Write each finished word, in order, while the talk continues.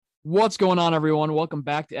What's going on, everyone? Welcome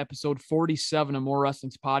back to episode 47 of More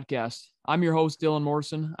Wrestling's podcast. I'm your host, Dylan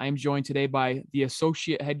Morrison. I am joined today by the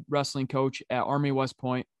associate head wrestling coach at Army West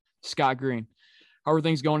Point, Scott Green. How are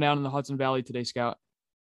things going down in the Hudson Valley today, Scott?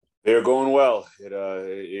 They're going well.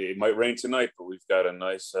 It might rain tonight, but we've got a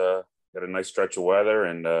nice stretch of weather,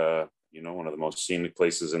 and one of the most scenic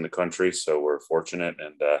places in the country. So we're fortunate,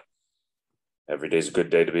 and every day's a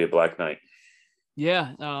good day to be a Black Knight.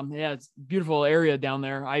 Yeah, it's a beautiful area down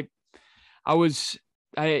there. I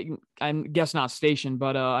guess not stationed,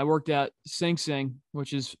 but I worked at Sing Sing,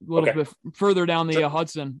 which is a little bit further down the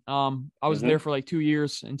Hudson. I was there for like 2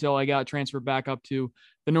 years until I got transferred back up to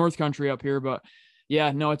the North Country up here. But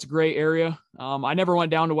yeah, no, it's a great area. I never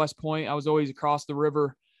went down to West Point. I was always across the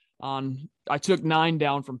river. I took 9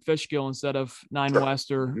 down from Fishkill instead of 9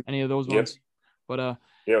 West or any of those ones. But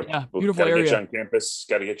yeah, beautiful area. Got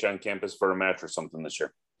to get you on campus for a match or something this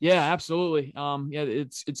year. Yeah, absolutely. Yeah,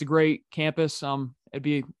 it's a great campus. It'd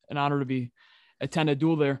be an honor to attend a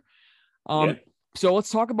duel there. So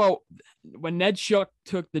let's talk about when Ned Shuck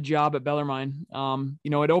took the job at Bellarmine.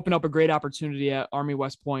 It opened up a great opportunity at Army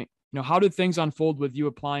West Point. How did things unfold with you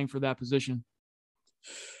applying for that position?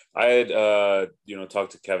 I had,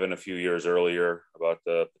 talked to Kevin a few years earlier about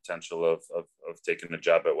the potential of taking a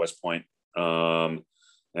job at West Point.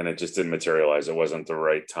 And it just didn't materialize. It wasn't the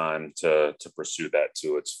right time to pursue that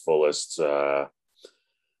to its fullest. At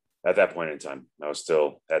that point in time, I was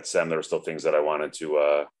still at SEM. There were still things that I wanted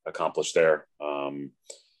to accomplish there. We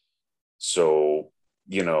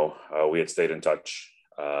had stayed in touch.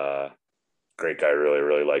 Great guy, really,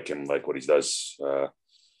 really like him, like what he does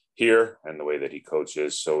here and the way that he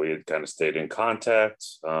coaches. So we had kind of stayed in contact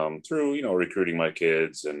through, recruiting my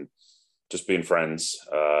kids and just being friends.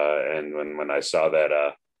 And when I saw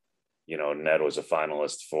that, Ned was a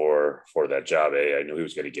finalist for that job, I knew he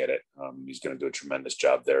was going to get it. He's going to do a tremendous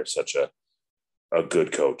job there. Such a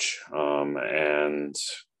good coach. I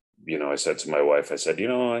said to my wife, I said,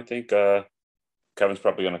 I think Kevin's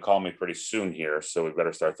probably going to call me pretty soon here. So we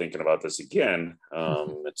better start thinking about this again.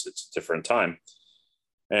 It's a different time.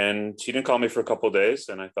 And he didn't call me for a couple of days.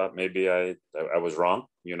 And I thought maybe I was wrong,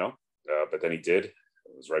 but then he did.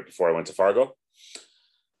 It was right before I went to Fargo.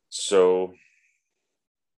 So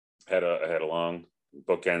I had a long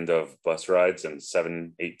bookend of bus rides and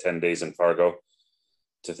 7, 8, 10 days in Fargo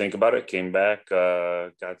to think about it. Came back,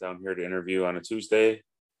 got down here to interview on a Tuesday,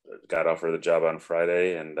 got offered the job on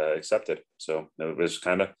Friday and accepted. So it was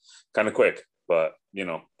kind of quick, but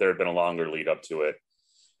there had been a longer lead up to it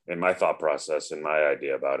in my thought process and my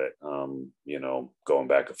idea about it, going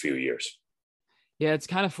back a few years. Yeah, it's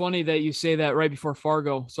kind of funny that you say that right before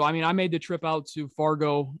Fargo. So, I made the trip out to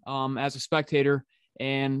Fargo as a spectator,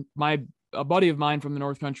 and a buddy of mine from the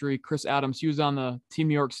North Country, Chris Adams, he was on the Team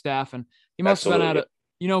New York staff, and he must have been at it.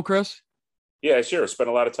 Chris? Yeah, sure. Spent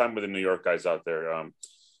a lot of time with the New York guys out there.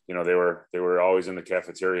 They were always in the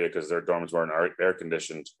cafeteria because their dorms weren't air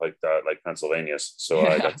conditioned like Pennsylvania's. So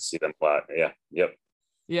I got to see them a lot. Yeah. Yep.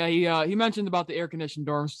 Yeah, he mentioned about the air conditioned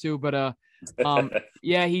dorms too, but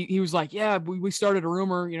he was like, yeah, we started a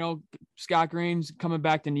rumor, Scott Green's coming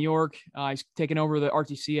back to New York. He's taking over the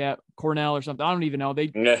RTC at Cornell or something. I don't even know.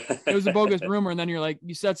 It was a bogus rumor. And then you're like,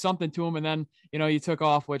 you said something to him and then, you took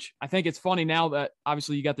off, which I think it's funny now that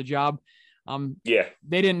obviously you got the job. They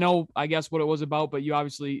didn't know, I guess, what it was about, but you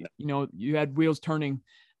obviously, you had wheels turning,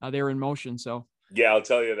 they were in motion. So. Yeah, I'll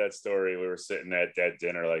tell you that story. We were sitting at that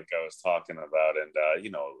dinner like I was talking about. And,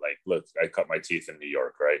 look, I cut my teeth in New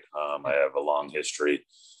York, right? I have a long history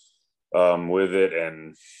with it.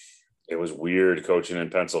 And it was weird coaching in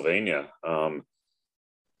Pennsylvania.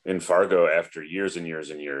 In Fargo, after years and years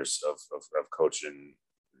and years of coaching,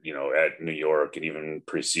 at New York and even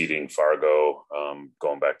preceding Fargo,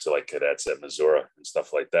 going back to like cadets at Missouri and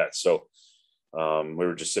stuff like that. So we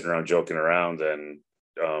were just sitting around joking around and,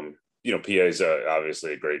 PA is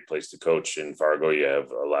obviously a great place to coach in Fargo. You have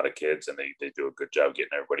a lot of kids and they do a good job getting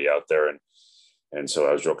everybody out there. And so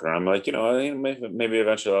I was joking around. I'm like, maybe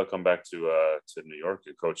eventually I'll come back to New York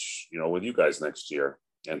and coach, with you guys next year.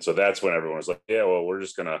 And so that's when everyone was like, yeah, well, we're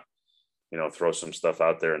just going to, throw some stuff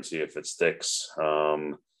out there and see if it sticks,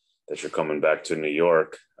 that you're coming back to New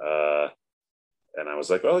York. And I was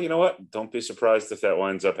like, well, you know what? Don't be surprised if that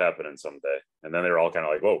winds up happening someday. And then they were all kind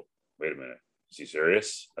of like, whoa, wait a minute. Is he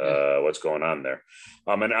serious? What's going on there?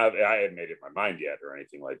 And I hadn't made it my mind yet or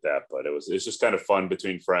anything like that, but it's just kind of fun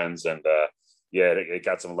between friends. And it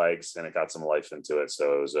got some legs and it got some life into it.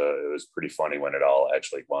 So it was pretty funny when it all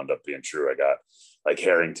actually wound up being true. I got like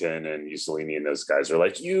Harrington and Mussolini and those guys are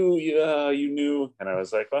like, you knew. And I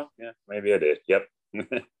was like, well, yeah, maybe I did. Yep.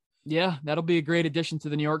 Yeah, that'll be a great addition to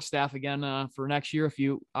the New York staff again for next year if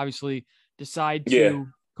you obviously decide Yeah. to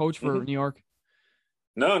coach for hmm New York.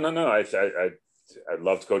 No. I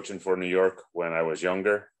loved coaching for New York when I was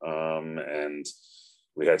younger, and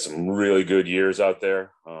we had some really good years out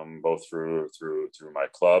there, both through my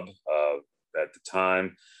club at the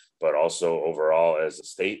time, but also overall as a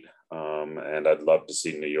state. And I'd love to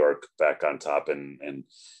see New York back on top and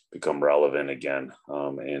become relevant again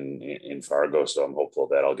in Fargo. So I'm hopeful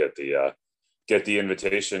that I'll get the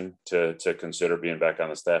invitation to consider being back on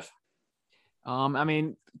the staff. I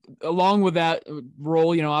mean, along with that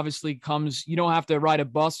role, obviously comes you don't have to ride a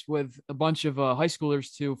bus with a bunch of high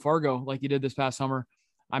schoolers to Fargo like you did this past summer.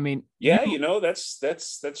 I mean, you Yeah,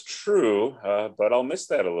 that's true, but I'll miss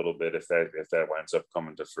that a little bit if that winds up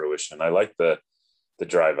coming to fruition. I like the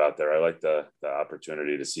drive out there. I like the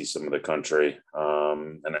opportunity to see some of the country,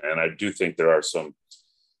 and I do think there are some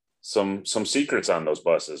secrets on those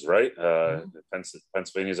buses, right?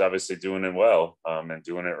 Pennsylvania's obviously doing it well, and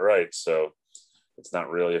doing it right, so it's not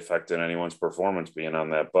really affecting anyone's performance being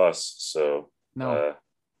on that bus. So, no. uh,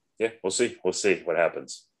 yeah, we'll see what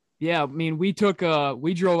happens. Yeah, I mean, we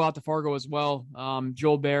drove out to Fargo as well.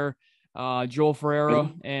 Joel Bear, Joel Ferreira,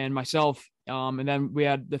 Mhm. and myself. And then we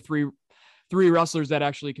had the three wrestlers that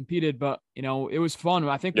actually competed. But it was fun.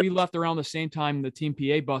 I think Yep. we left around the same time the Team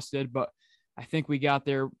PA bus did, but I think we got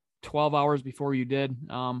there 12 hours before you did.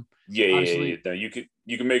 Yeah. Obviously, No, you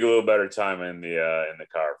can make a little better time in the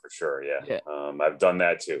car for sure. Yeah. yeah, I've done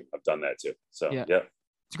that too. So, yeah. yep.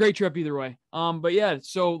 It's a great trip either way. But yeah,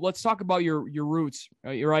 so let's talk about your roots.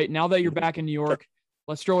 You're right. Now that you're Mhm. back in New Sure. York,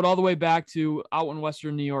 let's throw it all the way back to out in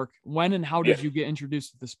Western New York. When and how Yeah. did you get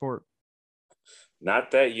introduced to the sport?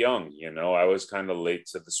 Not that young, I was kind of late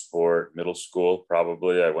to the sport, middle school,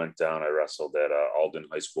 probably. I went down, I wrestled at Alden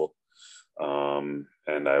High School. And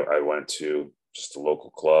I went to just a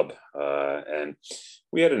local club, and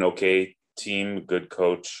we had an okay team, good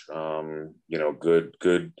coach,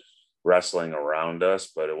 good wrestling around us,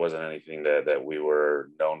 but it wasn't anything that we were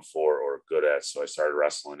known for or good at. So I started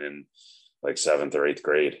wrestling in like seventh or eighth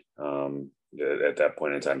grade, at that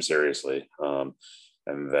point in time, seriously.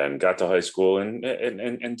 And then got to high school and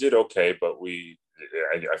did okay, but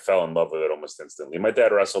I fell in love with it almost instantly. My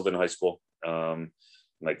dad wrestled in high school,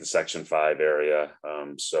 like the Section 5 area.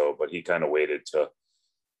 But he kind of waited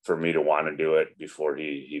for me to want to do it before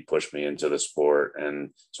he pushed me into the sport.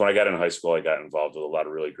 And so when I got in high school, I got involved with a lot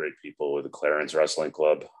of really great people with the Clarence Wrestling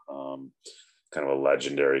Club, kind of a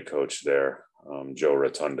legendary coach there, Joe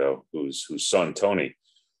Rotundo, whose son Tony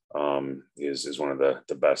is one of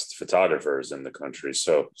the best photographers in the country.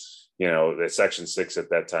 So, the Section 6 at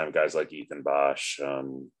that time, guys like Ethan Bosch,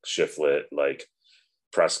 Shiflett, like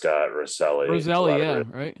Prescott, Rosselli, Roselli, yeah,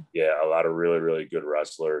 right. a lot of really, really good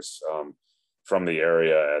wrestlers from the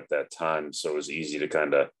area at that time. So it was easy to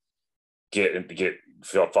kind of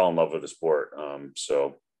fall in love with the sport.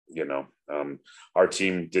 Our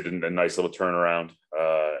team did a nice little turnaround,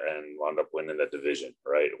 and wound up winning the division,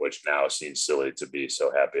 right? Which now seems silly to be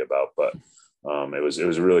so happy about, but it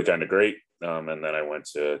was really kind of great. And then I went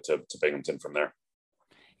to Binghamton from there.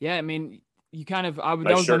 Yeah, I mean, that Nice was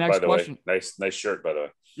my shirt, by next the way. question. Nice shirt, by the way.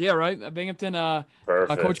 Yeah, right. Binghamton, Coach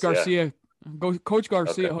Perfect. Yeah. Garcia, Coach Okay.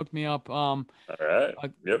 Garcia hooked me up. All right. Uh,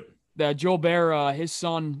 Yep. that Joe Bear, his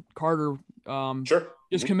son Carter, Sure.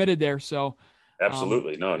 just Mhm. committed there. So,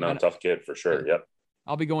 Absolutely. No, and tough kid for yeah, sure. Yep.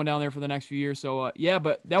 I'll be going down there for the next few years. So, yeah,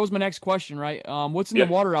 but that was my next question, right? What's in the Yeah.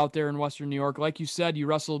 water out there in Western New York? Like you said, you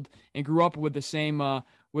wrestled and grew up with the same,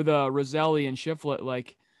 with Roselli and Shiflett.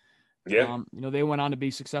 Like, Yeah. they went on to be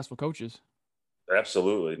successful coaches.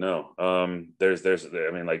 Absolutely. No. I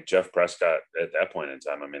mean, like Jeff Prescott at that point in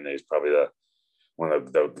time, I mean, he's probably one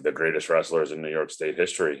of the greatest wrestlers in New York State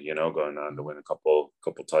history, going on to win a couple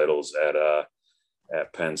titles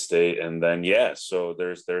at Penn State. And then, yeah, so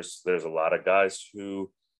there's a lot of guys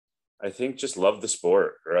who I think just love the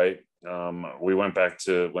sport, right? We went back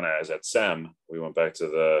to when I was at SEM, we went back to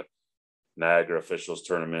the Niagara Officials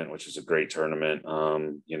Tournament, which is a great tournament,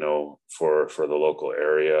 for the local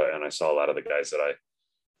area. And I saw a lot of the guys that I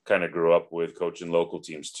kind of grew up with coaching local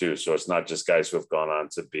teams too. So it's not just guys who have gone on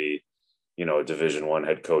to be, Division I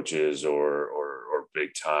head coaches or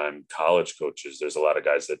big time college coaches. There's a lot of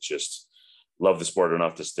guys that just love the sport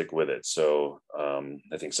enough to stick with it. So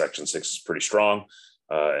I think Section 6 is pretty strong.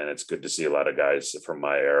 And it's good to see a lot of guys from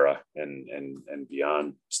my era and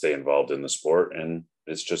beyond stay involved in the sport. And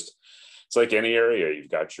it's like any area. You've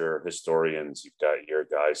got your historians, you've got your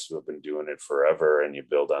guys who have been doing it forever, and you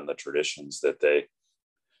build on the traditions that they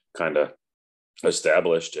kind of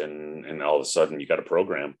established. And all of a sudden, you got a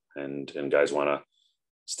program, and guys want to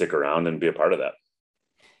stick around and be a part of that.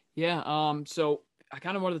 Yeah. So I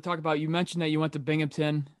kind of wanted to talk about, you mentioned that you went to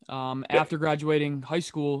Binghamton Yep. after graduating high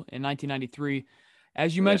school in 1993.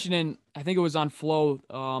 As you Yeah. mentioned in, I think it was on Flow,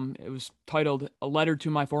 it was titled A Letter to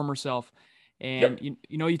My Former Self. And Yep.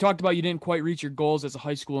 you talked about you didn't quite reach your goals as a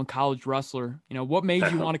high school and college wrestler. What made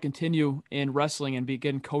you want to continue in wrestling and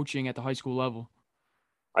begin coaching at the high school level?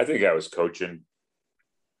 I think I was coaching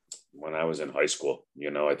when I was in high school.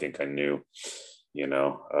 I think I knew,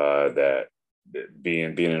 that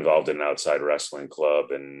being involved in an outside wrestling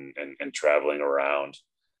club and traveling around,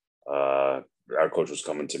 our coach was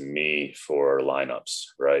coming to me for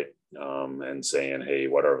lineups, right? And saying, "Hey,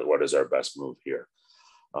 what is our best move here?"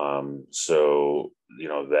 So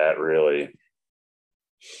that really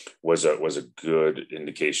was a good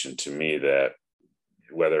indication to me that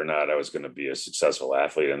whether or not I was going to be a successful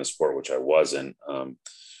athlete in the sport, which I wasn't,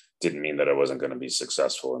 didn't mean that I wasn't going to be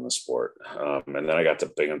successful in the sport. And then I got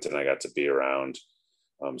to Binghamton. I got to be around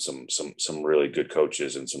some really good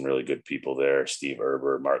coaches and some really good people there. Steve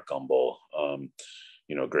Erber, Mark Gumbel.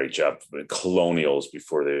 Great job. Colonials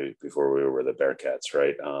before we were the Bearcats,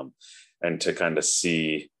 right? And to kind of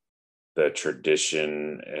see the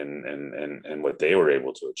tradition and what they were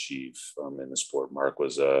able to achieve in the sport. Mark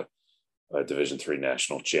was a Division III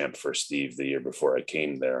national champ for Steve the year before I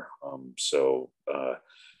came there.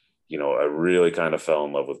 I really kind of fell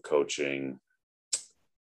in love with coaching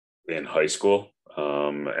in high school.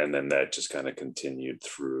 And then that just kind of continued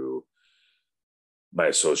through my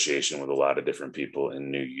association with a lot of different people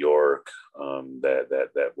in New York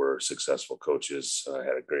that were successful coaches. I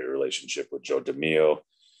had a great relationship with Joe DeMio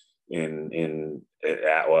in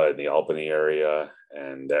Atwa in the Albany area,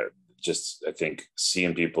 and that just, I think,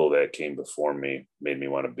 seeing people that came before me made me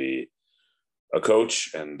want to be a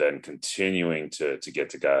coach, and then continuing to get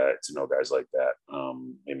to know guys like that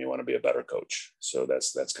made me want to be a better coach. So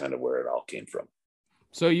that's kind of where it all came from.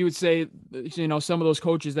 So you would say, some of those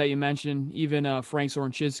coaches that you mentioned, even Frank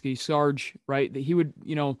Sorenchinsky, Sarge, right? That he would,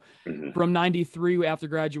 Mm-hmm. from 93 after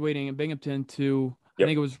graduating in Binghamton to, I Yep.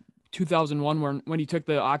 think it was 2001 when he took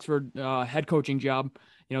the Oxford head coaching job.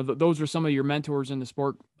 Those were some of your mentors in the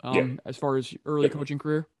sport Yep. as far as early Yep. coaching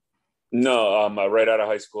career. No, right out of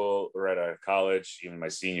high school, right out of college, even my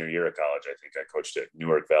senior year of college, I think I coached at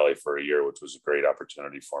Newark Valley for a year, which was a great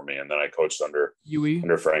opportunity for me. And then I coached UE,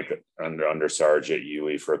 under Frank, under Sarge at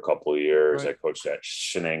UE for a couple of years. right? I coached at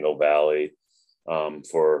Shenango Valley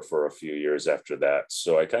for a few years after that.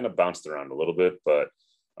 So I kind of bounced around a little bit, but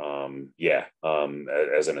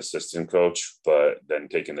as an assistant coach, but then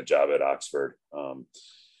taking the job at Oxford.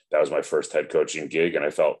 That was my first head coaching gig, and I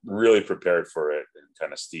felt really prepared for it and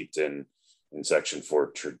kind of steeped in Section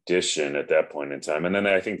 4 tradition at that point in time. And then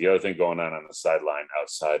I think the other thing going on the sideline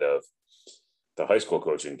outside of the high school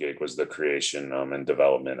coaching gig was the creation and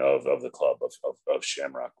development of the club of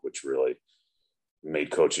Shamrock, which really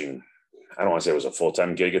made coaching, I don't want to say it was a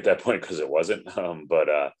full-time gig at that point because it wasn't, but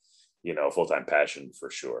full-time passion for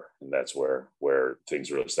sure. And that's where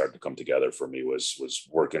things really started to come together for me was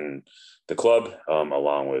working the club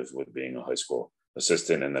along with being a high school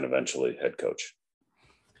assistant and then eventually head coach.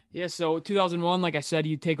 Yeah. So 2001, like I said,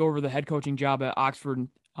 you take over the head coaching job at Oxford,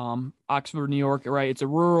 New York, right? It's a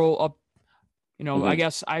rural up. I Mm-hmm.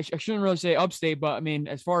 guess I shouldn't really say upstate, but I mean,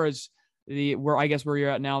 as far as where you're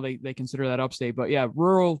at now, they consider that upstate. But yeah,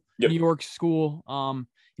 rural New Yep. York school.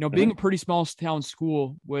 Being a Mm-hmm. pretty small town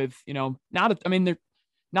school with, not I mean, they're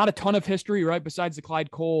not a ton of history, right? Besides the Clyde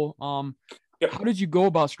Cole. How Yep. did you go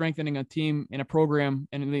about strengthening a team in a program?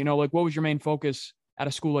 And, like, what was your main focus at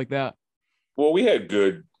a school like that? Well, we had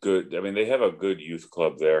good. I mean, they have a good youth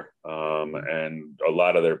club there, and a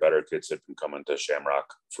lot of their better kids had been coming to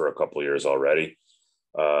Shamrock for a couple of years already.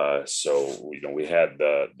 So we had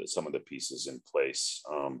some of the pieces in place.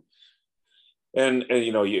 And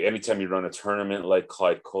anytime you run a tournament like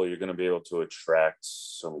Clyde Cole, you're going to be able to attract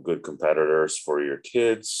some good competitors for your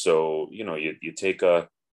kids. So you take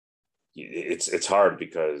it's hard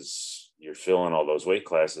because you're filling all those weight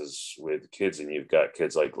classes with kids, and you've got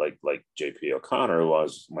kids like JP O'Connor, who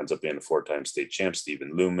winds up being a 4-time state champ,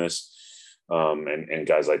 Stephen Loomis, and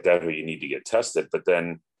guys like that who you need to get tested. But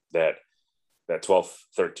then that 12th,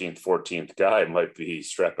 13th, 14th guy might be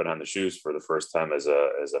strapping on the shoes for the first time as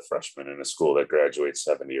a freshman in a school that graduates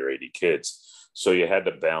 70 or 80 kids. So you had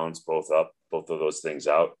to balance both of those things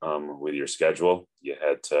out with your schedule. You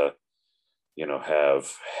had to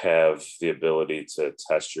have the ability to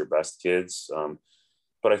test your best kids.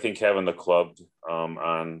 But I think having the club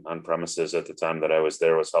on premises at the time that I was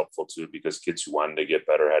there was helpful too, because kids who wanted to get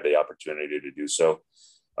better had the opportunity to do so.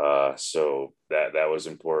 So that was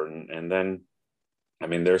important. And then, I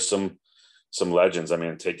mean, there's some some legends. I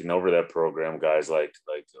mean, taking over that program, guys like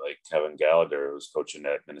Kevin Gallagher, who's coaching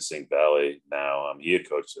at Minnesota Valley now. He had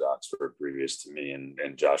coached at Oxford previous to me,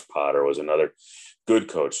 and Josh Potter was another good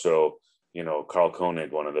coach. So, Carl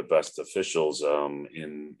Koenig, one of the best officials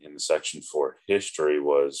in the Section 4 history,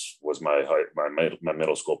 was my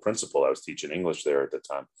middle school principal. I was teaching English there at the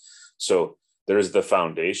time. So there's the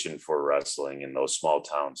foundation for wrestling in those small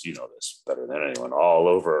towns. You know this better than anyone, all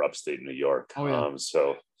over upstate New York. Oh, yeah.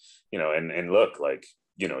 So, and look, like,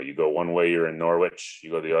 you go one way, you're in Norwich,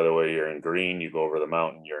 you go the other way, you're in Greene, you go over the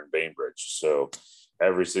mountain, you're in Bainbridge. So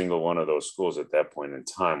every single one of those schools at that point in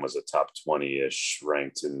time was a top 20-ish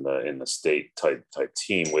ranked in the state type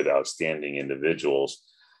team with outstanding individuals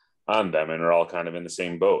on them. And they're all kind of in the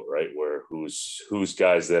same boat, right? Where who's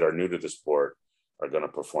guys that are new to the sport are going to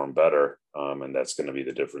perform better. And that's going to be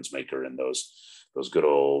the difference maker in those good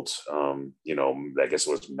old, I guess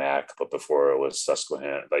it was MAC, but before it was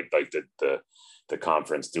Susquehanna, like the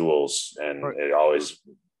conference duels. And Right. it always,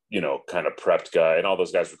 kind of prepped guy, and all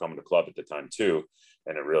those guys were coming to club at the time too.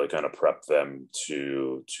 And it really kind of prepped them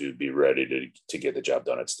to be ready to get the job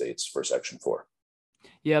done at States for Section 4.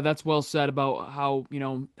 Yeah, that's well said about how,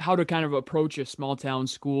 how to kind of approach a small town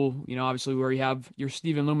school, obviously where you have your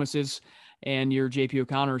Stephen Loomises and your JP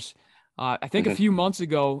O'Connors. I think a few months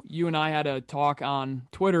ago, you and I had a talk on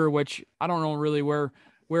Twitter, which I don't know really where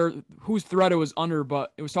whose thread it was under,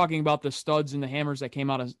 but it was talking about the studs and the hammers that came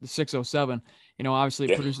out of the 607.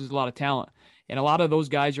 Obviously it produces a lot of talent. And a lot of those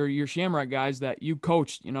guys are your Shamrock guys that you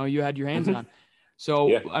coached, you had your hands on.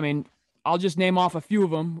 So, I mean, I'll just name off a few of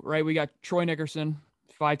them, right? We got Troy Nickerson,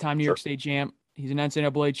 5-time New York State champ. He's an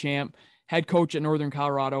NCAA champ, head coach at Northern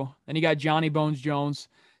Colorado. Then you got Johnny Bones Jones,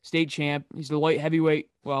 state champ. He's the light heavyweight.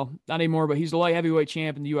 Well, not anymore, but he's the light heavyweight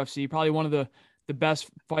champ in the UFC. Probably one of the best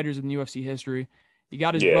fighters in UFC history. You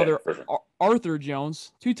got his brother, Arthur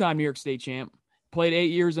Jones, 2-time New York State champ, played 8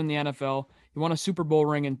 years in the NFL. He won a Super Bowl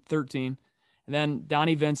ring in 13. And then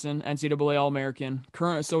Donnie Vinson, NCAA All-American,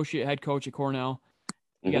 current associate head coach at Cornell.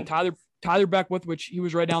 You got Tyler Beckwith, which he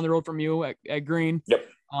was right down the road from you at Greene. Yep.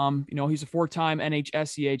 He's a 4-time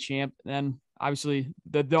NHSCA champ. And then obviously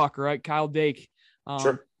the Duck, right? Kyle Dake,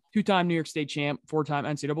 2-time New York State champ, 4-time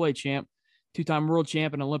NCAA champ, 2-time world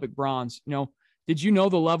champ, and Olympic bronze. Did you know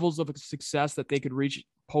the levels of success that they could reach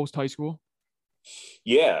post high school?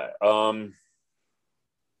 Yeah.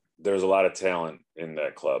 There's a lot of talent in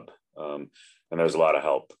that club. And there's a lot of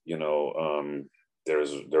help, there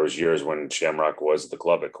was years when Shamrock was the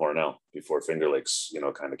club at Cornell before Finger Lakes,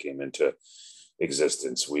 kind of came into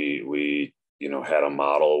existence. We had a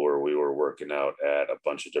model where we were working out at a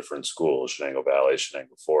bunch of different schools, Shenango Valley,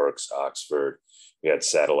 Shenango Forks, Oxford. We had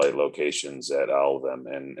satellite locations at all of them.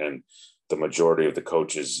 And the majority of the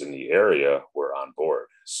coaches in the area were on board.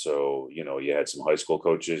 So, you had some high school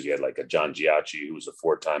coaches. You had like a John Giacchi, who was a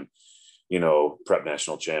 4-time prep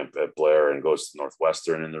national champ at Blair and goes to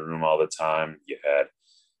Northwestern in the room all the time. You had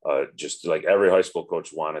just like every high school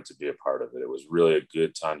coach wanted to be a part of it. It was really a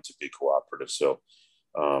good time to be cooperative. So,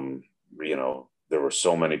 there were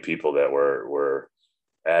so many people that were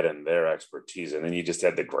adding their expertise. And then you just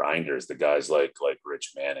had the grinders, the guys like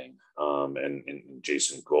Rich Manning and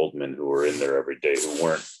Jason Goldman, who were in there every day, who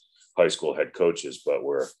weren't high school head coaches, but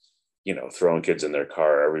were throwing kids in their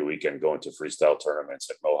car every weekend, going to freestyle tournaments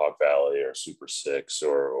at Mohawk Valley or Super Six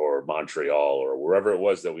or Montreal or wherever it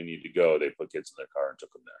was that we needed to go. They put kids in their car and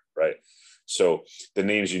took them there. Right. So the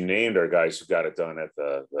names you named are guys who got it done at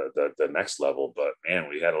the next level. But man,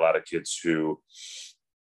 we had a lot of kids who,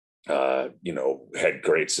 had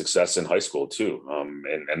great success in high school too.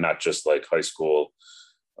 And not just like high school,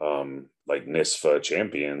 like NISFA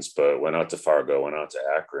champions, but went out to Fargo, went out to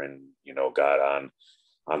Akron, got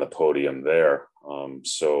on the podium there.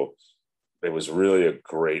 So it was really a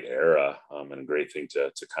great era and a great thing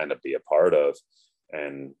to kind of be a part of.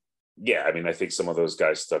 And yeah, I mean, I think some of those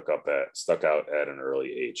guys stuck out at an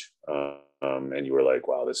early age. And you were like,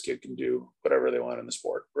 wow, this kid can do whatever they want in the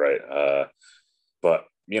sport. Right. But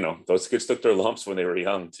those kids took their lumps when they were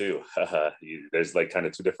young too. There's like kind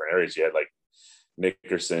of two different areas. You had like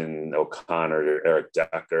Nickerson, O'Connor, Eric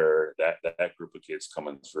Decker, that group of kids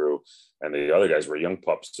coming through. And the other guys were young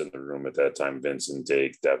pups in the room at that time: Vincent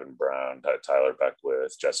Dake, Devin Brown, Tyler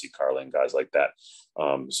Beckwith, Jesse Carling, guys like that.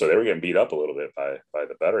 So they were getting beat up a little bit by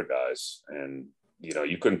the better guys. And,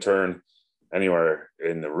 you couldn't turn anywhere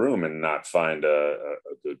in the room and not find a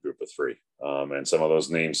good group of three. And some of those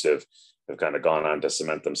names have kind of gone on to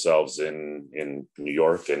cement themselves in New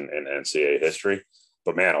York and NCAA history.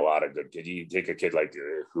 But man, a lot of good kids. You take a kid like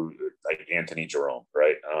Anthony Jerome,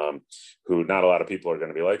 right? Who not a lot of people are going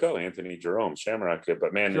to be like, oh, Anthony Jerome, Shamrock kid.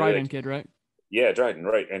 But man, Dryden kid, right? Yeah, Dryden,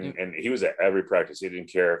 right. Yeah. And he was at every practice. He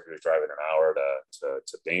didn't care if he was driving an hour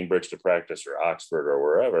to Bainbridge to practice or Oxford or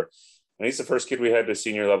wherever. And he's the first kid we had to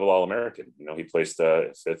senior level All-American. You know, he placed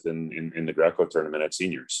fifth in the Greco tournament at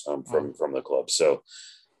seniors from the club. So,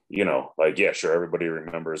 you know, like, yeah, sure, everybody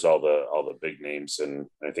remembers all the big names. And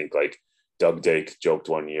I think like Doug Dake joked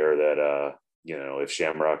one year that you know, if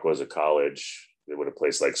Shamrock was a college, they would have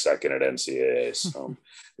placed like second at NCAAs.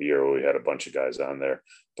 The year where we had a bunch of guys on there.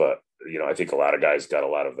 But you know, I think a lot of guys got a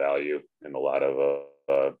lot of value and a lot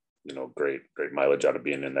of you know, great mileage out of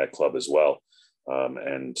being in that club as well.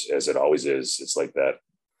 And as it always is, it's like that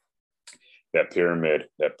pyramid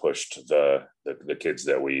that pushed the kids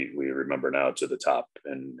that we remember now to the top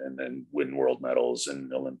and then win world medals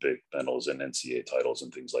and Olympic medals and NCAA titles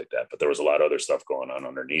and things like that. But there was a lot of other stuff going on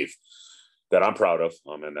underneath that I'm proud of.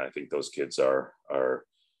 And I think those kids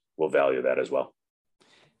will value that as well.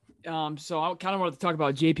 So I kind of wanted to talk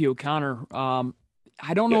about JP O'Connor.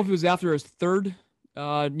 I don't know if it was after his third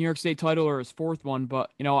New York State title or his fourth one,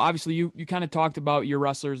 but you know, obviously you kind of talked about your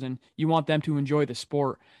wrestlers and you want them to enjoy the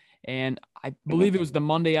sport. And I believe it was the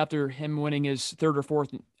Monday after him winning his third or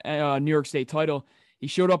fourth New York State title. He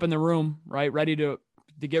showed up in the room, right, ready to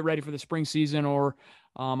get ready for the spring season, or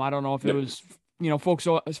I don't know if it was, you know, folk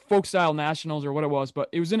style nationals or what it was, but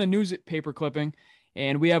it was in a newspaper clipping.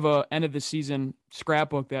 And we have a end of the season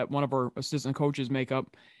scrapbook that one of our assistant coaches make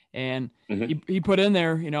up. And he put in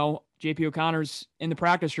there, you know, JP O'Connor's in the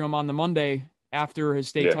practice room on the Monday after his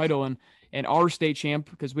state title and our state champ,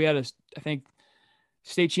 because we had I think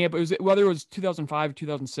state champ. It was whether it was 2005,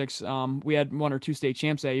 2006. We had one or two state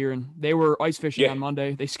champs that year, and they were ice fishing on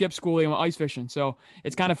Monday. They skipped school and went ice fishing. So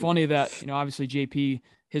it's kind of funny that, you know, obviously JP,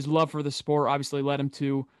 his love for the sport obviously led him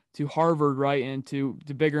to Harvard, right, and to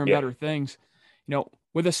bigger and better things. You know,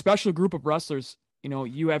 with a special group of wrestlers, you know,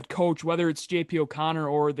 you have coach, whether it's JP O'Connor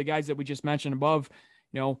or the guys that we just mentioned above,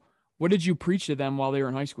 you know, what did you preach to them while they were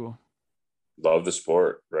in high school? Love the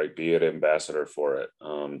sport, right? Be an ambassador for it.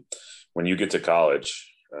 When you get to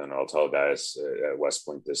college, and I'll tell guys at West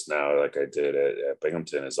Point this now, like I did at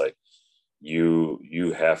Binghamton, is like you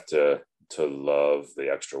have to love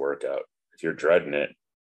the extra workout. If you're dreading it,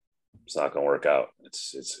 it's not going to work out.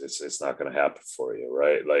 It's not going to happen for you,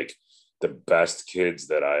 right? Like the best kids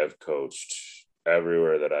that I have coached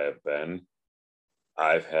everywhere that I have been,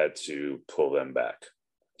 I've had to pull them back.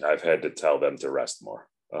 I've had to tell them to rest more.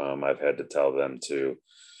 I've had to tell them to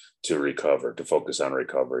recover, to focus on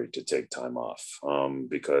recovery, to take time off.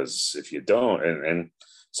 Because if you don't, and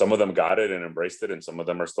some of them got it and embraced it, and some of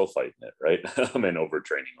them are still fighting it, right? And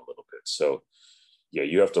overtraining a little bit. So yeah,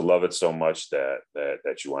 you have to love it so much that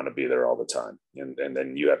you want to be there all the time. And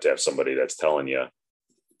then you have to have somebody that's telling you,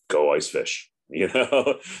 go ice fish, you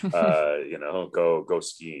know, go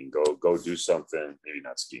skiing, go do something, maybe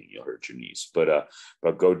not skiing, you'll hurt your knees, but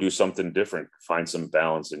go do something different, find some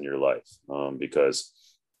balance in your life. Because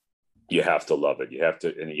you have to love it. You have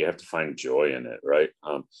to find joy in it. Right.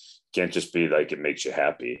 Can't just be like, it makes you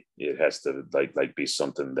happy. It has to like be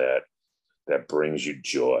something that brings you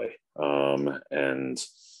joy. And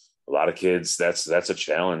a lot of kids, that's a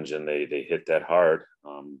challenge, and they hit that hard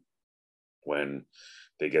when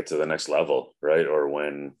they get to the next level, right? Or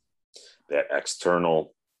when that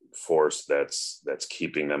external force that's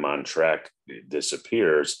keeping them on track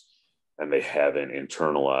disappears, and they haven't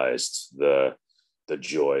internalized the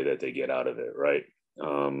joy that they get out of it, right?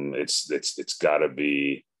 It's got to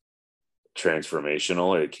be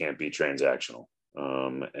transformational. It can't be transactional.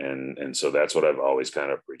 And so that's what I've always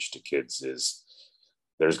kind of preached to kids is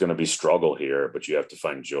there's going to be struggle here, but you have to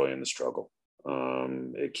find joy in the struggle.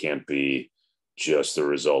 It can't be just the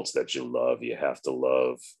results that you love. You have to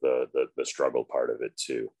love the struggle part of it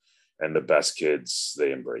too. And the best kids,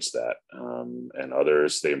 they embrace that. And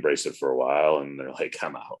others, they embrace it for a while and they're like,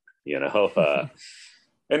 I'm out, you know?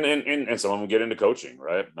 And some of them get into coaching,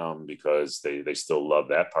 right? Because they still love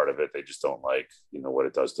that part of it. They just don't like, you know, what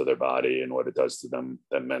it does to their body and what it does to them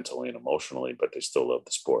mentally and emotionally, but they still love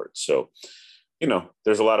the sport. So, you know,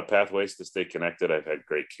 there's a lot of pathways to stay connected. I've had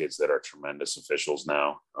great kids that are tremendous officials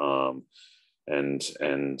now. And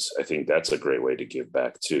I think that's a great way to give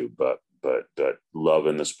back too. But love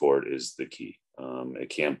in the sport is the key. It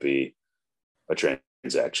can't be a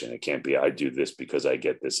transaction. It can't be, I do this because I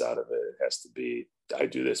get this out of it. It has to be, I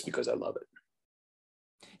do this because I love it.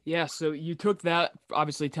 Yeah. So you took that,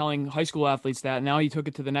 obviously telling high school athletes that. Now you took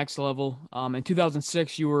it to the next level. In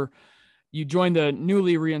 2006, you joined the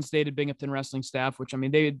newly reinstated Binghamton wrestling staff, which, I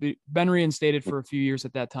mean, they had been reinstated for a few years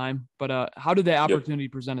at that time. But how did that opportunity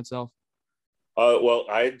present itself? Well,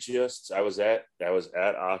 I was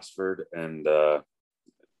at Oxford, and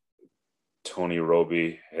Tony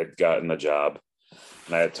Roby had gotten the job,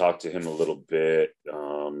 and I had talked to him a little bit.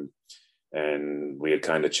 And we had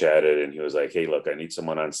kind of chatted, and he was like, "Hey, look, I need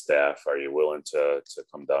someone on staff. Are you willing to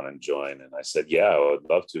come down and join?" And I said, "Yeah, I would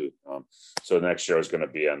love to." So next year I was going to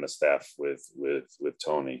be on the staff with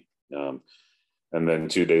Tony. And then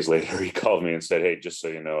 2 days later, he called me and said, "Hey, just so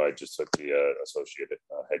you know, I just took the associate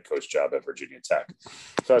head coach job at Virginia Tech."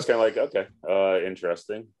 So I was kind of like, "Okay,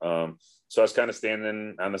 interesting." So I was kind of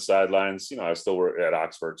standing on the sidelines. I was still at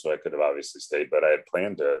Oxford, so I could have obviously stayed, but I had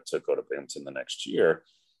planned to go to Binghamton the next year.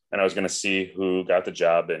 And I was going to see who got the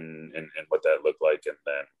job and what that looked like. And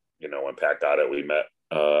then, when Pat got it, we met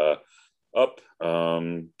up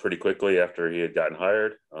pretty quickly after he had gotten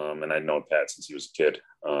hired. And I'd known Pat since he was a kid,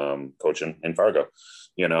 coaching in Fargo,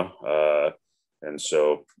 and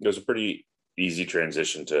so it was a pretty easy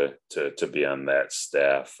transition to be on that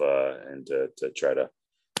staff and to try to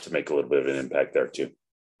make a little bit of an impact there too.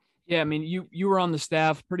 Yeah, I mean, you were on the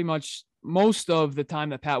staff pretty much most of the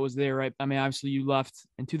time that Pat was there, right? I mean, obviously you left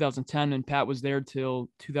in 2010 and Pat was there till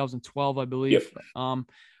 2012, I believe. Yep.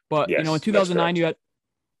 But yes, in 2009 you had.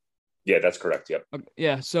 Yeah, that's correct. Yep.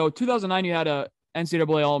 Yeah. So 2009 you had a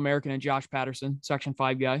NCAA All-American and Josh Patterson, Section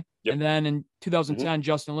 5 guy. Yep. And then in 2010,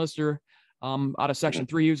 Justin Lister, out of Section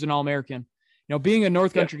 3, he was an All-American. Being a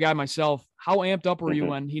North Country guy myself, how amped up were you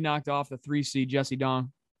when he knocked off the 3 seed Jesse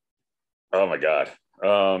Dong? Oh my God.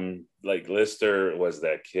 Like Lister was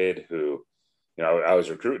that kid who, I was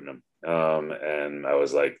recruiting him. And I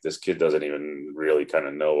was like, this kid doesn't even really kind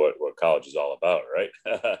of know what college is all about. Right.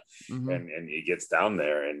 And he gets down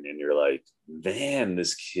there and you're like, man,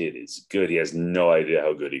 this kid is good. He has no idea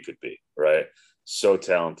how good he could be. Right. So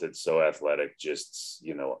talented, so athletic, just,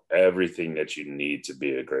 everything that you need to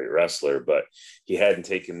be a great wrestler, but he hadn't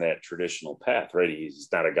taken that traditional path, right? He's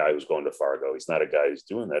not a guy who's going to Fargo. He's not a guy who's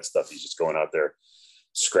doing that stuff. He's just going out there,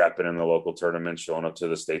 scrapping in the local tournament, showing up to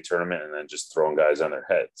the state tournament, and then just throwing guys on their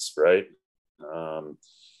heads, right?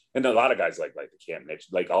 And a lot of guys like the Camp Mitch,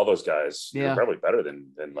 like all those guys, are probably better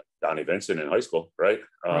than like Donnie Vincent in high school, right?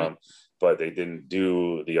 But they didn't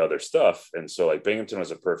do the other stuff. And so like Binghamton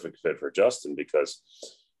was a perfect fit for Justin because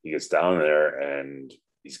he gets down there and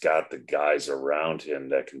he's got the guys around him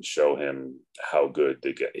that can show him how good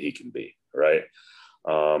he can be, right?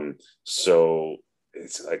 So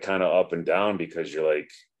it's like kind of up and down because you're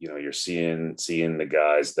like, you're seeing the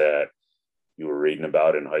guys that you were reading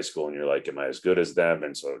about in high school and you're like, am I as good as them?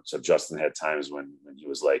 And so Justin had times when he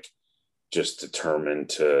was like just determined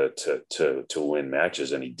to win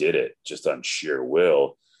matches, and he did it just on sheer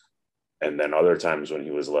will. And then other times when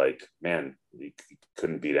he was like, man, he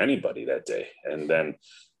couldn't beat anybody that day. And then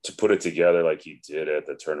to put it together like he did at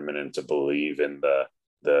the tournament and to believe in the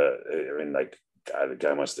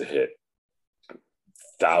guy must have hit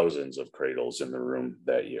thousands of cradles in the room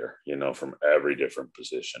that year, from every different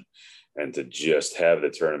position. And to just have the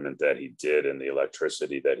tournament that he did and the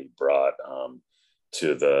electricity that he brought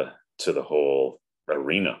to the whole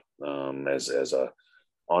arena as a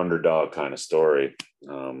underdog kind of story,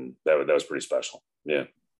 that was pretty special.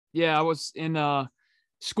 Yeah, I was in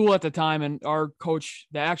school at the time, and our coach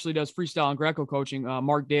that actually does freestyle and Greco coaching,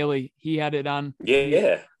 Mark Daly, he had it on. He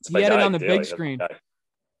had it on the big screen.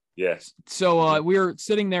 Yes. So we were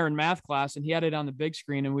sitting there in math class, and he had it on the big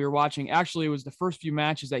screen, and we were watching. Actually, it was the first few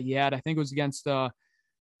matches that he had. I think it was against the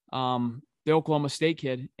Oklahoma State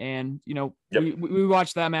kid, and we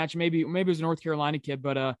watched that match. Maybe it was a North Carolina kid,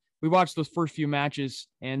 but we watched those first few matches,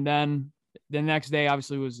 and then the next day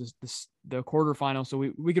obviously was the quarterfinal, so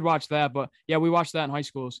we could watch that. But yeah, we watched that in high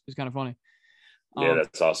school. It's kind of funny. Yeah,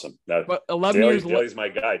 that's awesome. But 11 years. Daly's my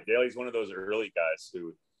guy. Daly's one of those early guys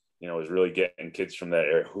who, was really getting kids from that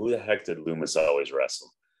era. Who the heck did Loomis always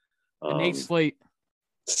wrestle? Nate Slate.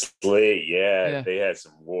 Yeah, they had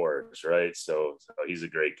some wars, right? So he's a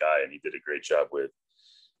great guy, and he did a great job with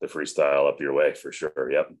the freestyle up your way for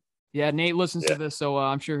sure. Yep. Yeah, Nate listens to this, so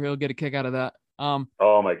I'm sure he'll get a kick out of that.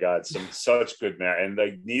 Oh my God, such good match, and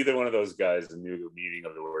like neither one of those guys knew the meaning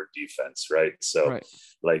of the word defense, right? So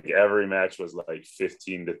like every match was like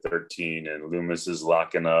 15-13, and Loomis is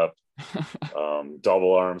locking up,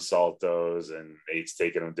 double arm saltos, and Nate's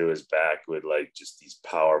taking him to his back with like just these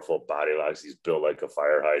powerful body locks. He's built like a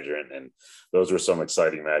fire hydrant, and those were some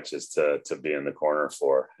exciting matches to be in the corner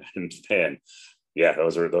for. And man, yeah,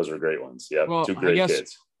 those were great ones. Yeah, well, two great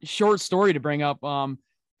kids. Short story to bring up.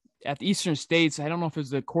 At the Eastern States, I don't know if it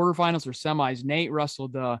was the quarterfinals or semis, Nate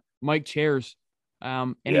wrestled Mike Chairs,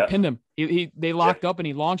 and he pinned him. They locked up and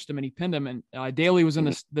he launched him and he pinned him. And Daly was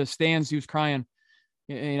in the stands. He was crying.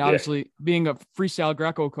 And obviously, being a freestyle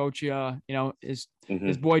Greco coach,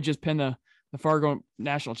 his boy just pinned the Fargo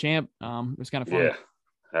national champ. It was kind of fun.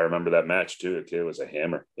 I remember that match too. The kid was a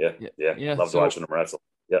hammer. Yeah. Yeah. Yeah. Yeah. Loved watching him wrestle.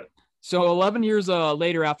 Yeah. So 11 years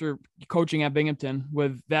later, after coaching at Binghamton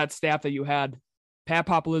with that staff that you had, Pat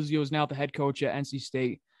Popolizio is now the head coach at NC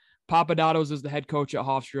State. Papadopoulos is the head coach at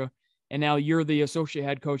Hofstra, and now you're the associate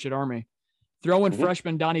head coach at Army. Throw in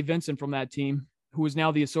freshman Donnie Vincent from that team, who is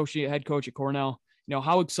now the associate head coach at Cornell. You know,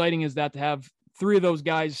 how exciting is that to have three of those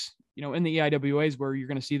guys, you know, in the EIWAs where you're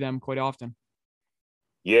going to see them quite often?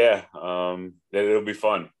 Yeah, it'll be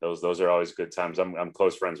fun. Those are always good times. I'm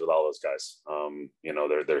close friends with all those guys. You know,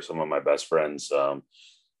 they're some of my best friends.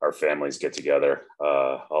 Our families get together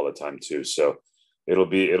all the time too. So it'll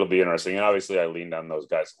be interesting. And obviously, I leaned on those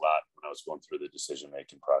guys a lot when I was going through the decision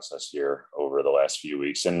making process here over the last few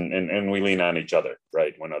weeks, and we lean on each other,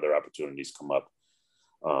 right, when other opportunities come up,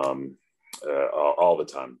 all the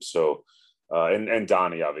time. So. And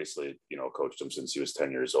Donnie, obviously, you know, coached him since he was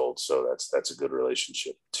 10 years old. So that's a good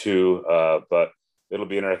relationship too. But it'll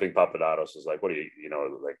be interesting. I think Papadopoulos is like, what do you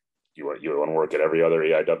know, like you want to work at every other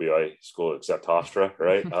EIWA school except Hofstra,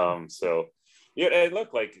 right? So yeah, and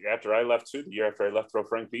look, like after I left too, the year after I left, throw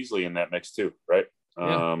Frank Beasley in that mix too, right?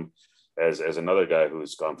 Yeah. As another guy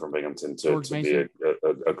who's gone from Binghamton to be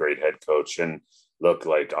a great head coach. And look,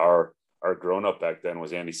 like our grown-up back then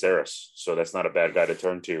was Andy Saris. So that's not a bad guy to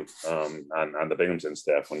turn to on the Binghamton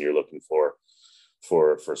staff when you're looking for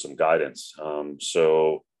some guidance.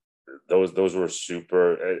 So those were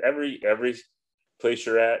super. Every place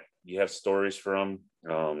you're at, you have stories from,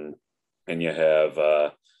 and you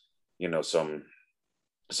have, you know, some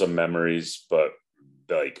memories, but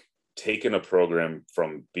like taking a program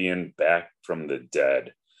from being back from the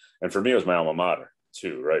dead. And for me, it was my alma mater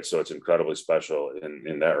too, right? So it's incredibly special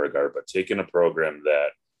in that regard. But taking a program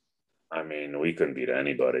that, I mean, we couldn't beat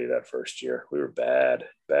anybody that first year. We were bad.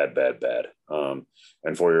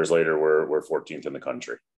 And 4 years later, we're 14th in the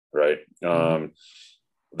country, right?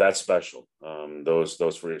 That's special.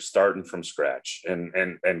 Those were starting from scratch,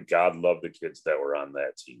 and God love the kids that were on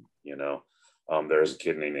that team. You know, there's a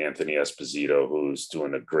kid named Anthony Esposito who's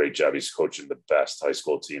doing a great job. He's coaching the best high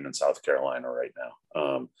school team in South Carolina right now.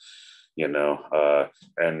 You know,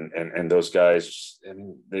 and those guys, I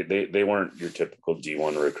mean, they weren't your typical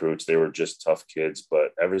D1 recruits. They were just tough kids,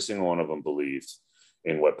 but every single one of them believed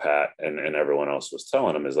in what Pat and everyone else was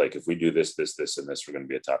telling them is like, if we do this, and this, we're going to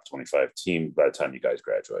be a top 25 team by the time you guys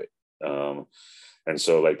graduate. And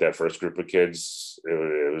so like that first group of kids,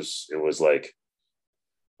 it was like,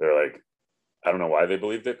 they're like, I don't know why they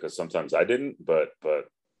believed it, because sometimes I didn't, but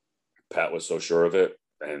Pat was so sure of it,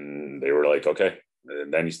 and they were like, okay.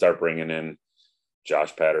 And then you start bringing in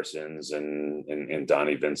Josh Pattersons and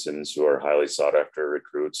Donnie Vincents, who are highly sought after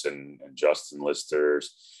recruits, and Justin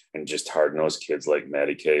Listers, and just hard-nosed kids like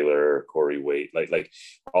Matty Kaler, Corey Waite, like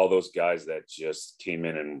all those guys that just came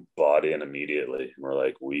in and bought in immediately. And we're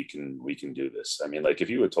like, we can do this. I mean, like if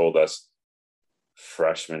you had told us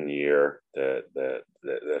freshman year, the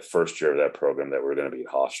first year of that program, that we're going to be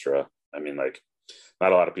Hofstra, I mean, like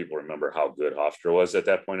not a lot of people remember how good Hofstra was at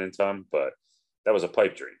that point in time, but that was a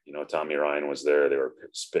pipe dream. You know, Tommy Ryan was there. They were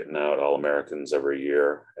spitting out All-Americans every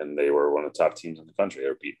year, and they were one of the top teams in the country. They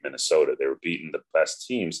were beating Minnesota. They were beating the best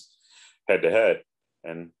teams head to head,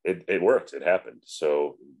 and it worked. It happened.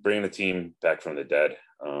 So bringing the team back from the dead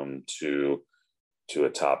to a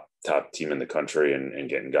top team in the country and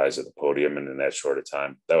getting guys at the podium and in that short of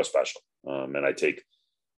time, that was special. And I take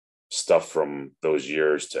stuff from those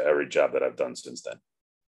years to every job that I've done since then.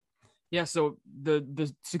 Yeah, so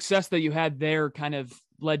the success that you had there kind of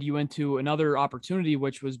led you into another opportunity,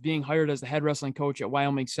 which was being hired as the head wrestling coach at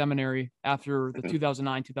Wyoming Seminary after the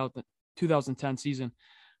 2009-2010 season.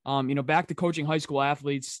 You know, back to coaching high school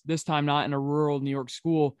athletes, this time not in a rural New York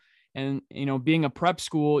school. And, you know, being a prep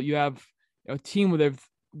school, you have a team with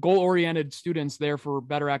goal-oriented students there for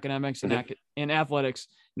better academics and athletics.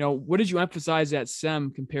 You know, what did you emphasize at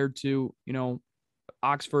SEM compared to, you know,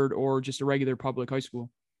 Oxford or just a regular public high school?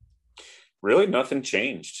 Really nothing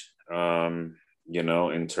changed. You know,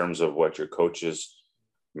 in terms of what your coach's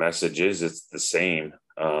message is, it's the same.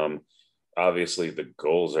 Obviously the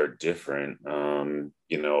goals are different.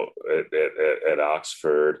 You know, at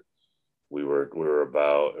Oxford, we were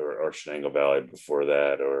about, or Shenango Valley before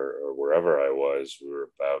that, or wherever I was, we were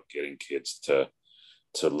about getting kids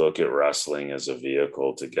to look at wrestling as a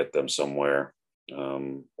vehicle to get them somewhere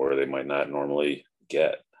where they might not normally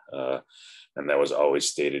get. And that was always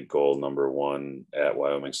stated goal number one at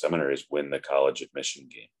Wyoming Seminary, is win the college admission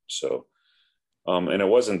game. So, and it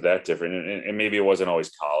wasn't that different. And maybe it wasn't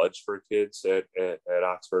always college for kids at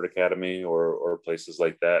Oxford Academy or places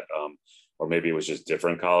like that. Or maybe it was just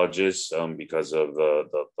different colleges because of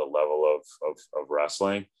the level of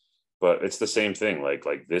wrestling. but it's the same thing. Like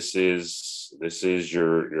this is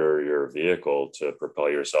your vehicle to propel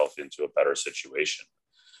yourself into a better situation.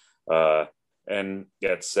 And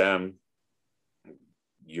at SEM,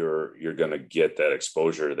 you're going to get that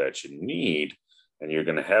exposure that you need, and you're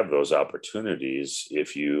going to have those opportunities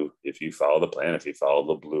if you follow the plan, if you follow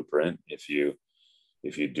the blueprint, if you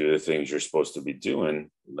do the things you're supposed to be doing,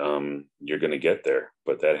 you're going to get there.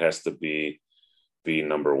 But that has to be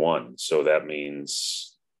number one. So that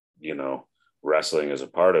means, wrestling is a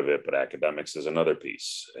part of it, but academics is another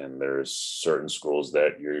piece. And there's certain schools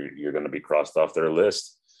that you're going to be crossed off their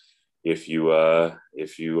list if you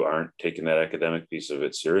aren't taking that academic piece of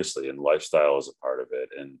it seriously, and lifestyle is a part of it.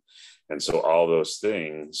 And so all those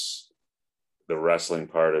things, the wrestling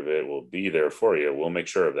part of it will be there for you. We'll make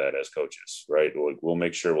sure of that as coaches, right? We'll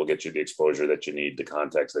make sure we'll get you the exposure that you need, the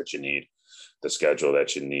context that you need, the schedule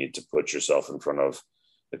that you need to put yourself in front of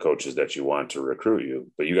the coaches that you want to recruit you.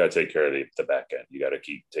 But you got to take care of the back end. You got to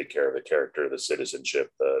take care of the character, the citizenship,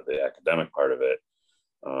 the academic part of it.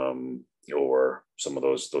 Or some of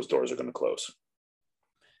those doors are going to close.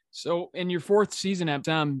 So in your fourth season at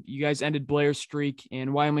SEM, you guys ended Blair's streak,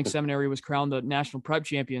 and Wyoming Seminary was crowned the national prep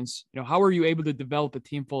champions. How were you able to develop a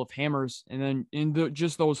team full of hammers? And then in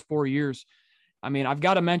just those 4 years, I mean, I've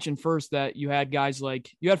got to mention first that you had guys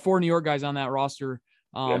you had 4 New York guys on that roster.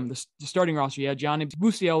 The starting roster, you had Johnny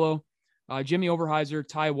Busiello, Jimmy Overheiser,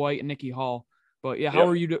 Ty White, and Nikki Hall. But yeah, how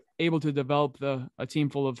were you able to develop a team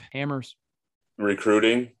full of hammers?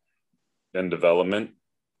 Recruiting and development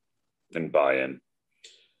and buy-in.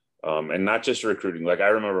 And not just recruiting. Like I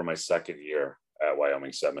remember my second year at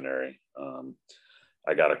Wyoming Seminary,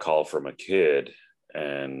 I got a call from a kid,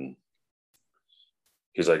 and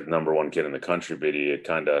he's like number one kid in the country, but he had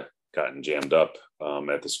kind of gotten jammed up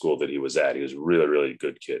at the school that he was at. He was a really, really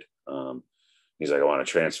good kid. He's like, I want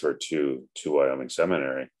to transfer to Wyoming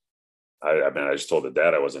Seminary. I just told the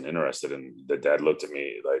dad I wasn't interested, and the dad looked at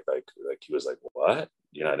me like he was like, "What?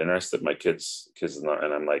 You're not interested? My kids not."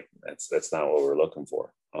 And I'm like, "That's not what we're looking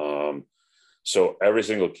for." So every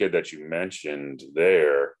single kid that you mentioned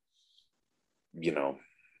there,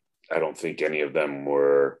 I don't think any of them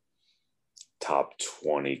were top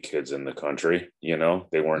 20 kids in the country.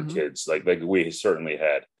 They weren't kids like we certainly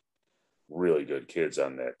had really good kids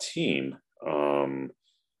on that team,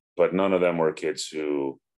 but none of them were kids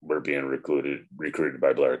who were being recruited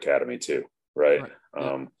by Blair Academy too, right?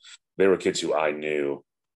 They were kids who I knew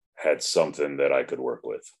had something that I could work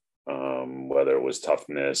with, whether it was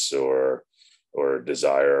toughness or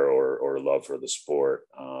desire or love for the sport,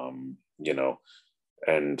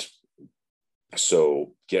 and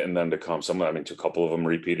so getting them to come, a couple of them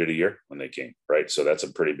repeated a year when they came, right? So that's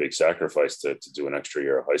a pretty big sacrifice to do an extra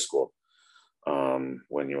year of high school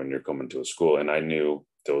when you're coming to a school. And I knew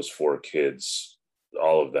those 4 kids,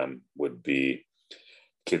 all of them would be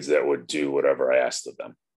kids that would do whatever I asked of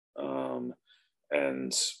them.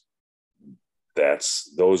 And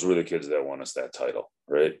those were the kids that won us that title,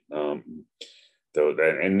 right?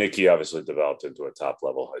 And Nikki obviously developed into a top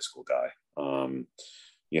level high school guy, and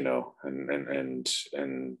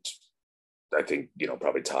I think,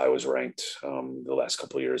 probably Ty was ranked the last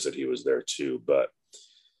couple of years that he was there too. But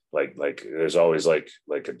like there's always like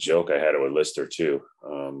a joke I had it with Lister too,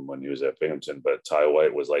 when he was at Binghamton, but Ty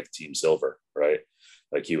White was like team silver, right?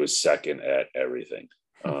 Like he was second at everything.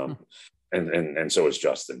 And so was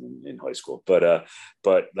Justin in high school, but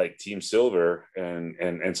like team silver,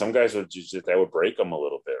 and some guys that would break them a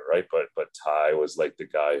little bit, right? But Ty was like the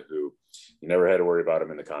guy who you never had to worry about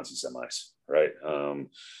him in the Conci semis, right?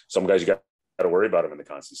 Some guys you got to worry about him in the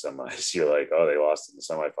Conci semis. You're like, oh, they lost in the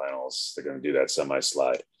semifinals, they're going to do that semi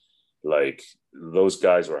slide. Like those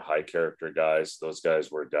guys were high character guys. Those guys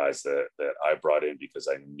were guys that I brought in because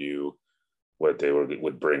I knew what they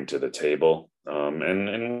would bring to the table.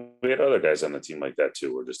 And we had other guys on the team like that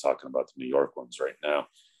too. We're just talking about the New York ones right now.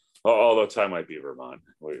 Although Ty might be Vermont.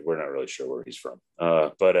 We're not really sure where he's from.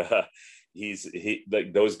 But he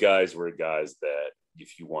like those guys were guys that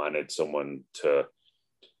if you wanted someone to,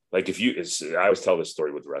 like I always tell this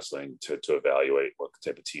story with wrestling to evaluate what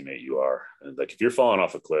type of teammate you are. And like if you're falling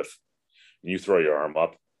off a cliff and you throw your arm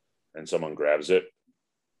up and someone grabs it,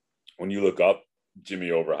 when you look up, Jimmy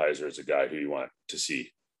Overheiser is a guy who you want to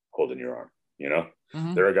see holding your arm.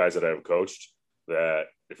 There are guys that I've coached that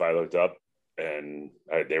if I looked up and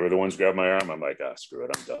they were the ones who grabbed my arm, I'm like, screw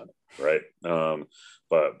it, I'm done, right?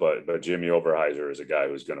 But Jimmy Overheiser is a guy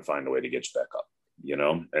who's going to find a way to get you back up,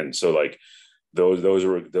 And so like those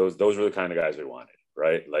were the kind of guys we wanted,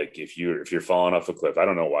 right? Like if you're falling off a cliff, I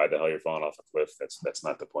don't know why the hell you're falling off a cliff. That's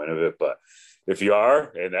not the point of it. But if you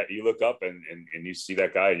are, and that you look up and you see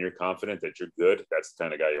that guy and you're confident that you're good, that's the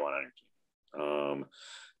kind of guy you want on your team.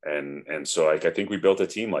 And so I think we built a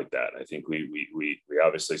team like that. I think we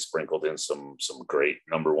obviously sprinkled in some great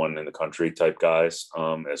number one in the country type guys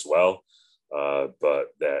as well. But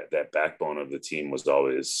that backbone of the team was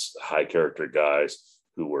always high character guys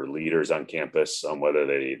who were leaders on campus, whether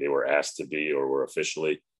they were asked to be or were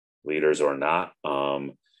officially leaders or not.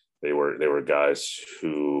 They were guys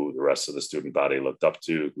who the rest of the student body looked up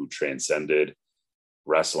to, who transcended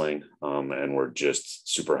wrestling, and were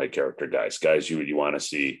just super high character guys you want to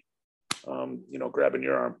see, grabbing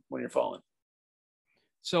your arm when you're falling.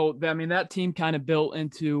 So, I mean, that team kind of built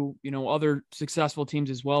into, other successful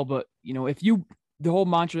teams as well. But, the whole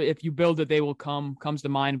mantra, if you build it, they will come, comes to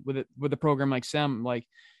mind with a program like SEM. Like,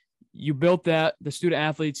 you built that, the student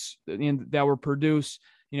athletes that were produced,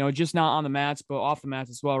 just not on the mats, but off the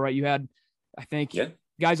mats as well, right? You had, I think,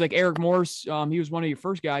 guys like Eric Morris. He was one of your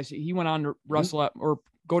first guys. He went on to wrestle at, or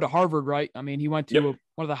go to Harvard, right? I mean, he went to one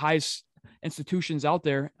of the highest institutions out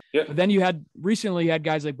there. But then you had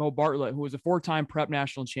guys like Bo Bartlett, who was a 4-time prep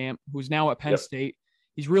national champ, who's now at Penn State.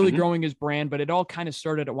 He's really growing his brand, but it all kind of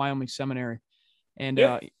started at Wyoming Seminary. And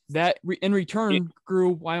that in return grew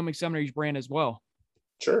Wyoming Seminary's brand as well.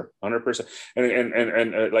 Sure, 100%.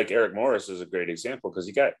 And like Eric Morris is a great example, because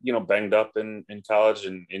he got, banged up in college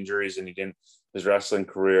and injuries, and his wrestling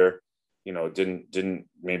career, didn't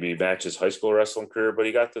maybe match his high school wrestling career, but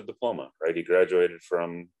he got the diploma, right? He graduated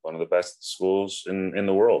from one of the best schools in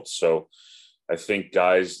the world. So I think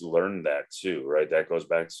guys learn that too, right? That goes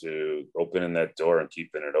back to opening that door and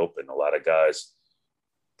keeping it open. A lot of guys,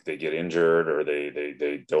 they get injured or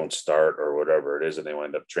they don't start or whatever it is, and they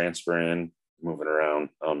wind up transferring, moving around.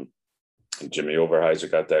 Jimmy Overheiser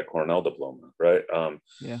got that Cornell diploma, right? And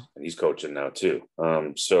he's coaching now too.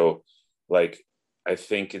 So like, I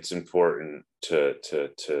think it's important to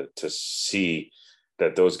see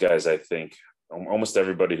that those guys, I think almost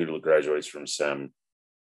everybody who graduates from SEM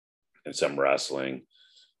and SEM wrestling,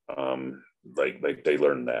 like they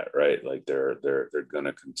learn that, right? Like they're going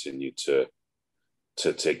to continue to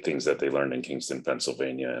take things that they learned in Kingston,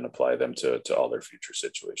 Pennsylvania, and apply them to all their future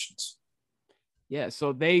situations. Yeah.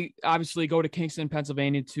 So they obviously go to Kingston,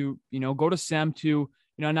 Pennsylvania to, go to SEM to,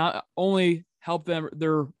 not only help them,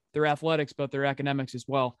 their athletics, but their academics as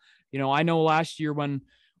well. I know last year when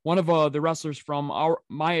one of the wrestlers from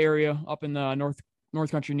my area up in the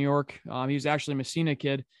North Country, New York, he was actually a Messina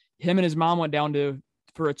kid. Him and his mom went down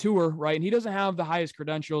for a tour, right? And he doesn't have the highest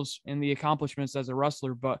credentials and the accomplishments as a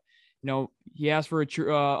wrestler, but he asked for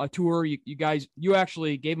a tour. You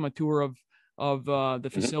actually gave him a tour of the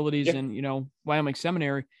facilities and, Wyoming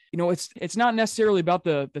Seminary. It's not necessarily about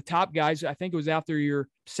the top guys. I think it was after your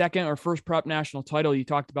second or first prep national title, you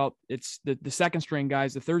talked about it's the second string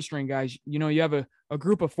guys, the third string guys. You have a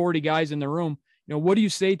group of 40 guys in the room. What do you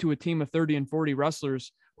say to a team of 30 and 40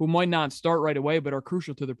 wrestlers who might not start right away, but are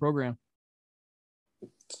crucial to the program?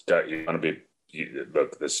 You want to be,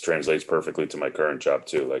 look, this translates perfectly to my current job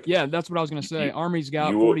too. Like, yeah, that's what I was going to say. Army's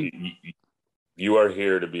got 40. You are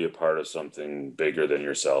here to be a part of something bigger than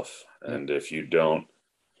yourself. And if you don't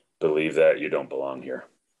believe that, you don't belong here.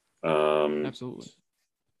 Absolutely.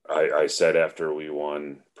 I said after we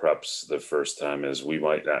won preps the first time is we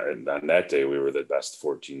might not, and on that day we were the best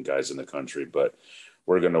 14 guys in the country, but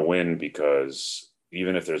we're going to win because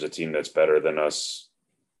even if there's a team that's better than us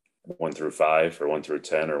 1 through 5 or 1 through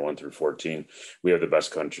 10 or 1 through 14, we have the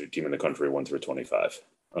best team in the country 1 through 25.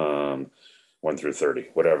 1 through 30,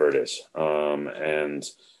 whatever it is.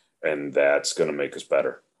 And that's going to make us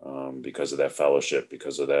better because of that fellowship,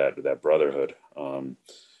 because of that brotherhood.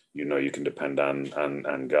 You can depend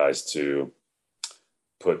on guys to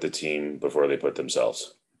put the team before they put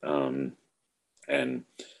themselves. And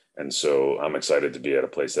so I'm excited to be at a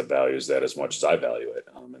place that values that as much as I value it.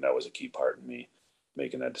 And that was a key part in me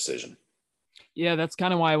making that decision. Yeah, that's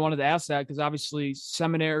kind of why I wanted to ask that, because obviously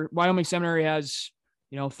Wyoming Seminary has,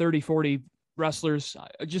 30, 40 wrestlers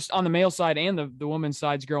just on the male side, and the women's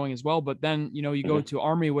side's growing as well. But then, you go to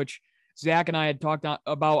Army, which Zach and I had talked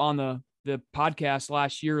about on the podcast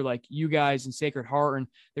last year, like you guys and Sacred Heart. And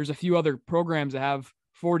there's a few other programs that have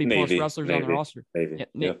 40 plus wrestlers on the roster.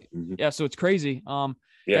 Yeah. So it's crazy. So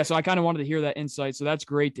I kind of wanted to hear that insight. So that's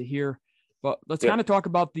great to hear. But let's kind of talk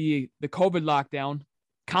about the COVID lockdown.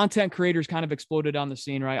 Content creators kind of exploded on the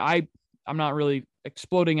scene, right? I'm not really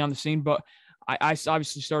exploding on the scene, but I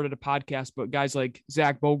obviously started a podcast, but guys like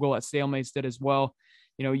Zach Bogle at Stalemates did as well.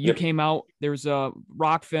 You came out, there's a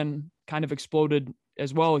Rockfin kind of exploded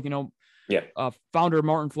as well. Founder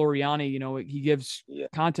Martin Floriani, you know, he gives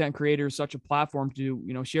content creators such a platform to,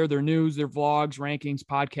 you know, share their news, their vlogs, rankings,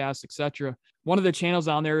 podcasts, etc. One of the channels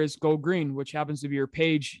on there is Go Green, which happens to be your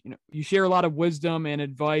page. You know, you share a lot of wisdom and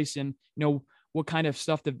advice and, you know, what kind of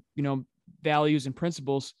stuff that, you know, values and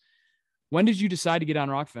principles. When did you decide to get on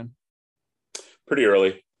Rokfin? Pretty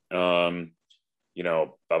early. You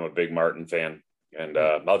know, I'm a big Martin fan, and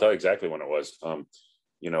I'll tell you exactly when it was.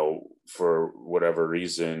 You know, for whatever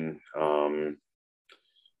reason,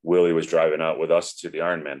 Willie was driving out with us to the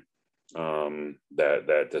Ironman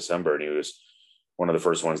that December, and he was one of the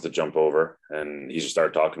first ones to jump over, and he just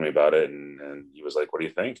started talking to me about it, and he was like, "What do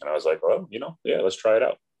you think?" And I was like, "Well, you know, yeah, let's try it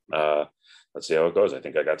out. Let's see how it goes. I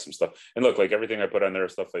think I got some stuff." And look, like everything I put on there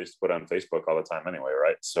is stuff I used to put on Facebook all the time anyway,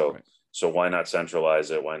 right? So why not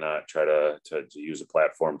centralize it? Why not try to use a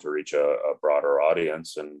platform to reach a broader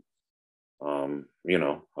audience and you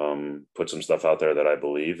know, put some stuff out there that I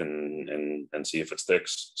believe and see if it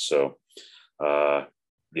sticks. So,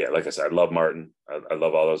 yeah, like I said, I love Martin. I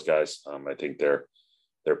love all those guys. I think their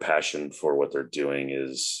passion for what they're doing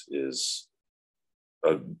is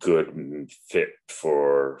a good fit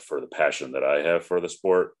for the passion that I have for the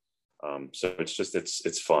sport. So it's just,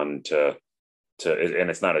 it's fun to, and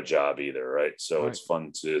it's not a job either. Right. So It's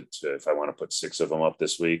fun to, if I want to put 6 of them up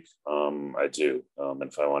this week, I do. And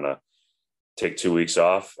if I want to take 2 weeks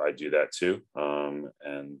off, I do that too.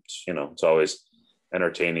 And you know, it's always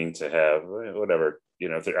entertaining to have whatever, you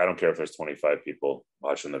know, I don't care if there's 25 people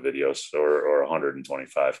watching the videos or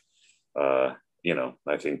 125, you know,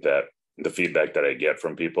 I think that the feedback that I get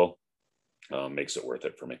from people makes it worth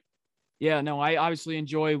it for me. Yeah, no, I obviously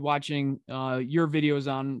enjoy watching your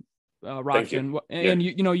videos on Rokfin, and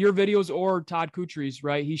you know, your videos or Todd Kutri's,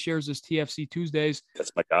 right? He shares his TFC Tuesdays.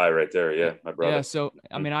 That's my guy right there. Yeah, my brother. Yeah, so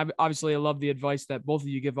I mean, I love the advice that both of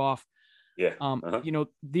you give off. Yeah. You know,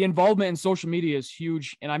 the involvement in social media is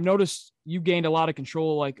huge, and I've noticed you gained a lot of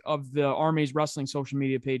control, like of the Army's wrestling social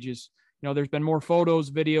media pages. You know, there's been more photos,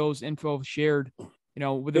 videos, info shared. You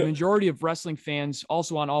know, with the majority of wrestling fans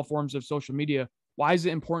also on all forms of social media, why is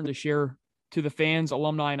it important to share to the fans,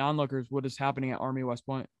 alumni, and onlookers what is happening at Army West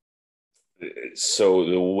Point? So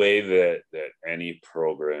the way that any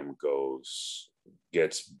program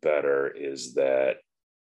gets better is that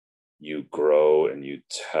you grow and you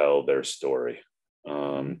tell their story.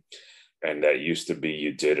 And that used to be,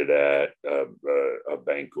 you did it at a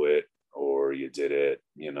banquet, or you did it,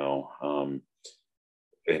 you know,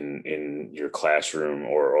 in your classroom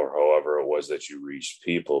or however it was that you reached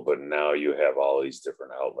people. But now you have all these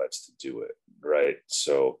different outlets to do it. Right.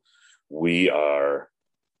 So we are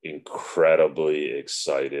incredibly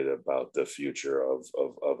excited about the future of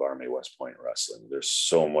Army West Point wrestling. There's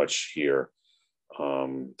so much here.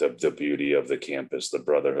 The beauty of the campus, the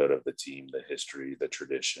brotherhood of the team, the history, the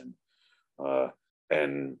tradition,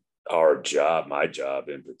 and my job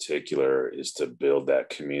in particular, is to build that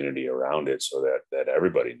community around it so that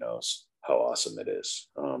everybody knows how awesome it is.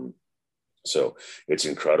 So it's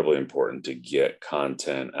incredibly important to get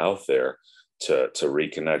content out there to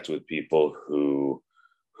reconnect with people who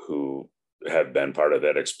have been part of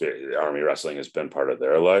that experience. Army wrestling has been part of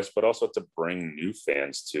their lives, but also to bring new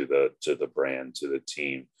fans to the brand, to the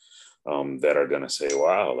team, that are going to say,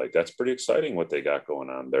 wow, like that's pretty exciting what they got going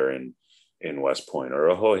on there in West Point, or,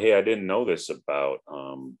 oh, hey, I didn't know this about,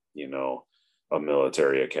 you know, a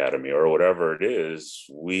military academy or whatever it is.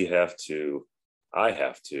 I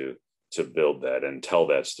have to build that and tell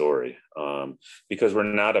that story, because we're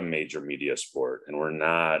not a major media sport, and we're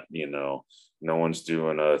not, you know, no one's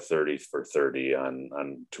doing a 30 for 30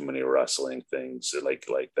 on too many wrestling things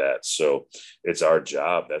like that. So it's our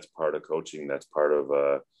job. That's part of coaching. That's part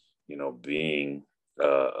of, you know, being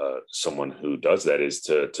someone who does that, is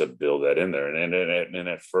to build that in there. And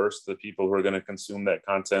at first, the people who are going to consume that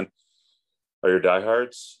content are your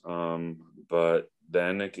diehards. But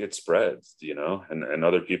then it spreads, you know, and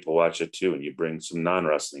other people watch it too. And you bring some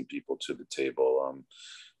non-wrestling people to the table.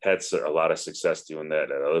 Had a lot of success doing that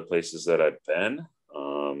at other places that I've been.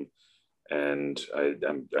 And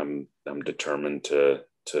I'm determined to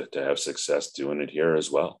have success doing it here as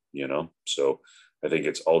well, you know? So I think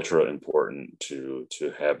it's ultra important to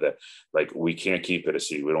have that. Like, we can't keep it a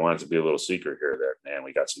secret. We don't want it to be a little secret here that, man,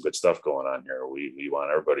 we got some good stuff going on here. We want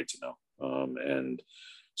everybody to know. And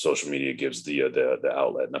social media gives the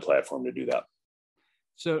outlet and the platform to do that.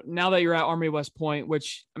 So now that you're at Army West Point,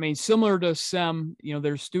 which, I mean, similar to SEM, you know,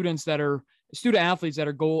 there's student athletes that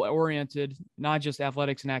are goal oriented, not just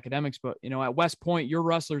athletics and academics, but, you know, at West Point, your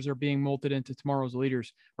wrestlers are being molded into tomorrow's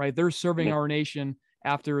leaders, right? They're serving our nation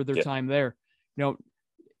after their time there. You know,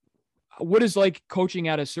 what is like coaching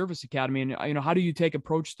at a service academy, and how do you take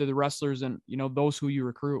approach to the wrestlers and those who you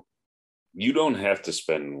recruit? You don't have to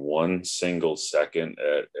spend one single second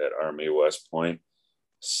at Army West Point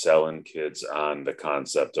selling kids on the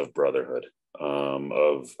concept of brotherhood,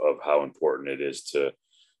 of how important it is to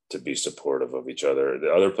be supportive of each other.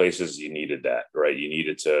 The other places you needed that, right? You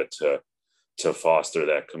needed to foster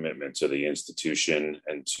that commitment to the institution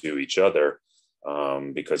and to each other,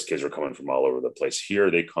 because kids were coming from all over the place.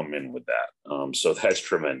 Here they come in with that, so that's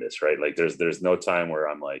tremendous, right? Like there's no time where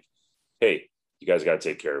I'm like, hey, you guys got to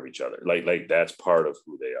take care of each other. Like that's part of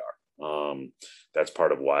who they are. That's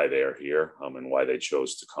part of why they are here, and why they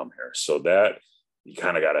chose to come here. So that you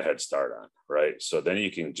kind of got a head start on, right? So then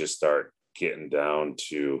you can just start getting down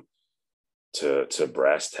to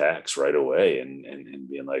brass tacks right away, and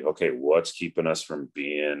being like, okay, what's keeping us from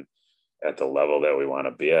being at the level that we want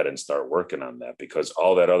to be at, and start working on that. Because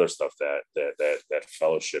all that other stuff, that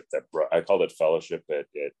fellowship, I called it fellowship at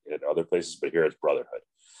other places, but here it's brotherhood.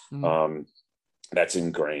 Mm. That's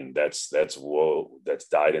ingrained. That's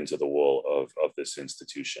dyed into the wool of this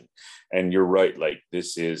institution. And you're right. Like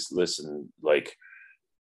listen, like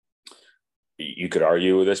you could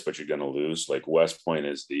argue with this, but you're going to lose. Like West Point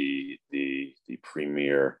is the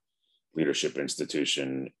premier leadership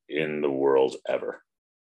institution in the world ever.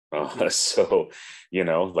 So,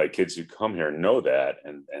 like kids who come here know that,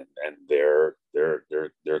 and they're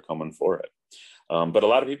coming for it. But a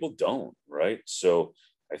lot of people don't, right? So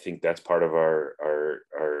I think that's part of our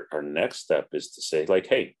next step, is to say, like,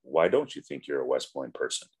 hey, why don't you think you're a West Point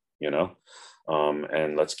person?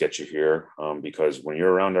 And let's get you here, because when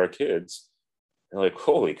you're around our kids, they're like,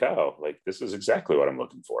 holy cow, like this is exactly what I'm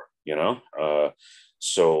looking for.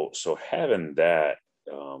 So having that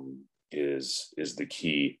is the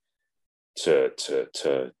key to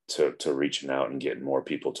reaching out and getting more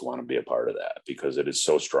people to want to be a part of that, because it is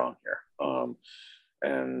so strong here.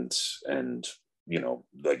 And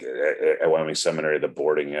like at Wyoming Seminary, the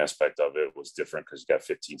boarding aspect of it was different, because you got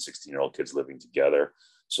 15, 16-year-old kids living together.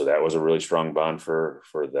 So that was a really strong bond for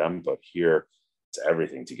them. But here it's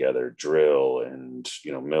everything together, drill and,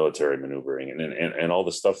 military maneuvering and all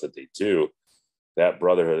the stuff that they do. That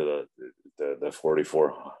brotherhood, the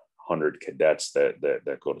 4,400 cadets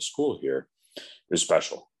that go to school here is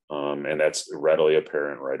special. And that's readily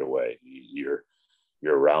apparent right away. You're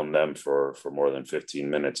around them for more than 15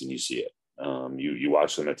 minutes and you see it. You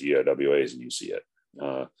watch them at the EIWAs and you see it.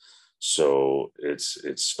 So it's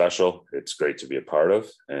special. It's great to be a part of,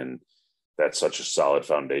 and that's such a solid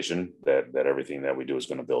foundation that everything that we do is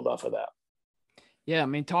going to build off of that. Yeah, I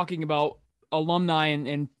mean, talking about alumni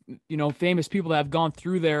and famous people that have gone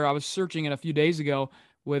through there, I was searching it a few days ago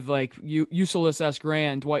with like Ulysses S.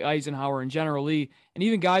 Grant, Dwight Eisenhower, and General Lee, and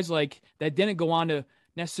even guys like that didn't go on to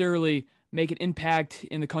necessarily make an impact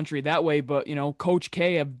in the country that way. But, Coach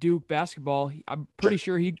K of Duke basketball, I'm pretty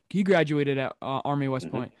sure he graduated at Army West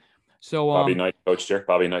Point. So Bobby Knight coached here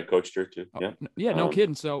too. Yeah. Yeah, no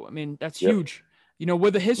kidding. So, I mean, that's huge,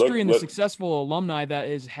 with the history and the successful alumni that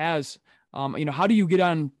has, how do you get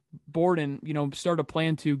on board and, start a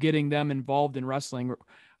plan to getting them involved in wrestling?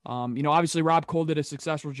 Obviously Rob Cole did a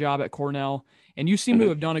successful job at Cornell, and you seem to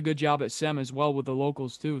have done a good job at SEM as well with the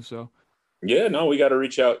locals too. So. Yeah, no, we got to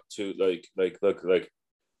reach out to look,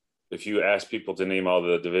 if you ask people to name all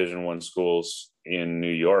the Division I schools in New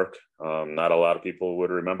York, not a lot of people would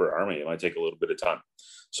remember Army. It might take a little bit of time.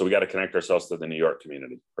 So we got to connect ourselves to the New York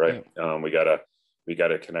community, right? Yeah. We got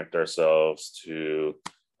to connect ourselves to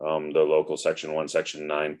the local Section 1, Section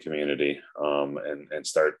 9 community, and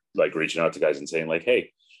start like reaching out to guys and saying like,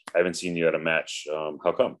 hey, I haven't seen you at a match.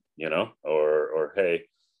 How come? Or hey,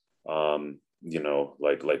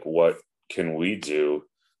 like what can we do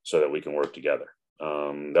so that we can work together?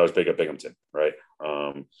 That was big at Binghamton, right?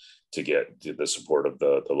 To get the support of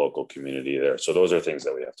the local community there. So those are things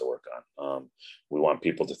that we have to work on. We want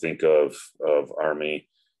people to think of Army,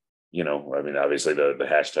 I mean, obviously the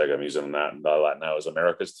hashtag I'm using that a lot now is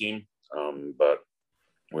America's team. But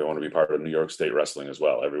we want to be part of New York State wrestling as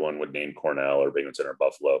well. Everyone would name Cornell or Binghamton or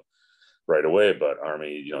Buffalo right away, but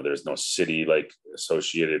Army, there's no city like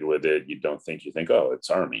associated with it. You think, oh, it's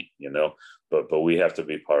Army, but we have to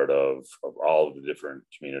be part of all of the different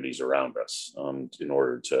communities around us in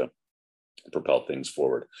order to propel things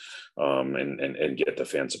forward, and get the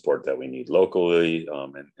fan support that we need locally,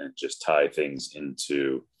 and just tie things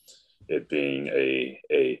into it being a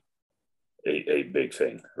big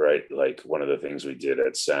thing, right? Like one of the things we did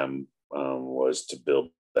at SEM was to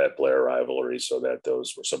build that Blair rivalry, so that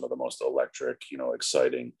those were some of the most electric,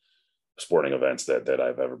 exciting sporting events that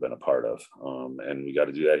I've ever been a part of. And we got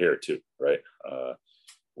to do that here too, right?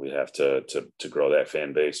 We have to grow that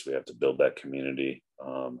fan base. We have to build that community.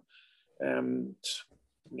 And,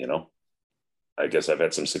 you know, I guess I've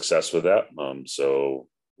had some success with that. So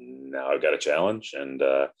now I've got a challenge and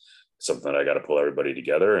something that I got to pull everybody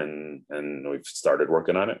together, and we've started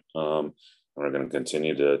working on it. And we're going to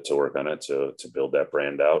continue to work on it to build that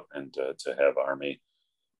brand out and to have Army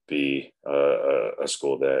be a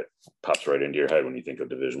school that pops right into your head when you think of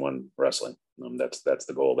Division I wrestling. That's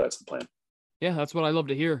the goal. That's the plan. Yeah, that's what I love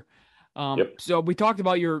to hear. Yep. So we talked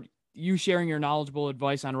about you sharing your knowledgeable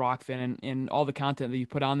advice on Rockfin and all the content that you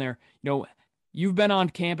put on there. You've been on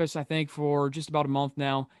campus, I think, for just about a month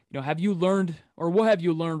now. Have you learned, or what have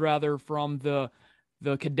you learned rather, from the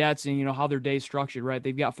cadets and, how their day's structured, right?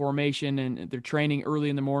 They've got formation and they're training early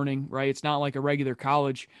in the morning, right? It's not like a regular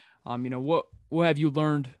college. What have you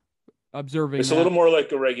learned observing It's that? a little more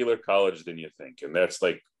like a regular college than you think. And that's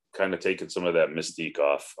like kind of taking some of that mystique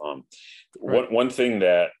off. Right. One thing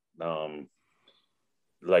that,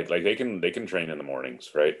 like they can train in the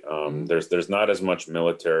mornings, right? There's not as much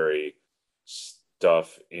military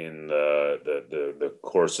stuff in the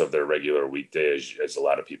course of their regular weekday as a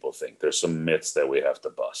lot of people think. There's some myths that we have to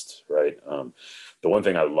bust, right? The one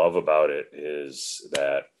thing I love about it is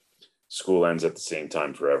that school ends at the same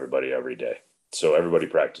time for everybody every day. So everybody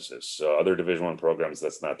practices. So other Division I programs,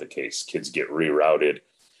 that's not the case. Kids get rerouted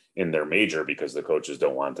in their major because the coaches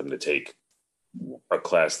don't want them to take a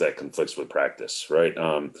class that conflicts with practice, right?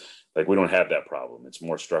 Like we don't have that problem. It's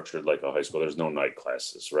more structured like a high school. There's no night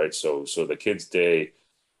classes, right? So the kids' day,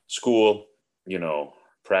 school,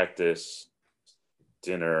 practice,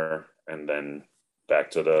 dinner, and then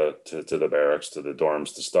back to the barracks, to the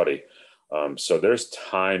dorms to study. So there's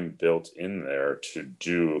time built in there to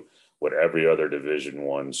do what every other Division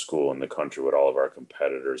I school in the country, what all of our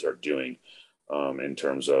competitors are doing, in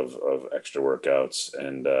terms of extra workouts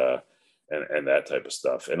and that type of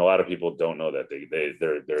stuff. And a lot of people don't know that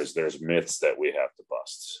there's myths that we have to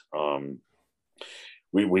bust.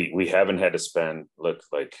 We haven't had to spend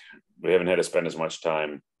as much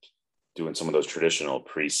time doing some of those traditional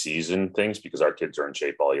preseason things because our kids are in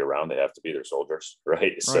shape all year round. They have to be, they're soldiers,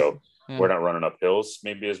 right? So yeah. We're not running up hills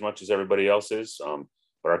maybe as much as everybody else is.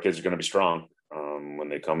 But our kids are going to be strong when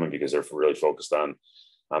they come in because they're really focused on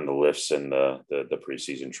the lifts and the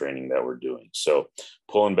preseason training that we're doing. So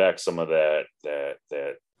pulling back some of that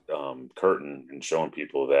curtain and showing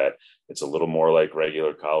people that it's a little more like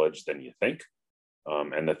regular college than you think.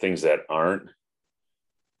 And the things that aren't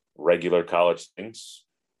regular college things,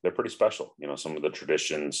 they're pretty special. Some of the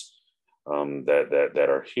traditions that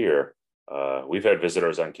are here. We've had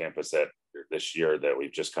visitors on campus that this year that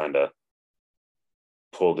we've just kind of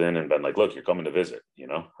pulled in and been like, look, you're coming to visit,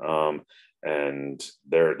 and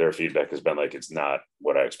their feedback has been like, it's not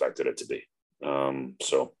what I expected it to be.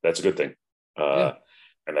 So that's a good thing. Yeah.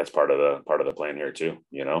 And that's part of the plan here too,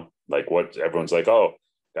 like what everyone's like, oh,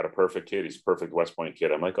 got a perfect kid. He's a perfect West Point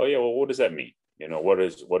kid. I'm like, oh yeah, well, what does that mean? What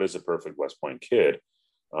is a perfect West Point kid?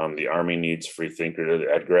 The Army needs free thinkers.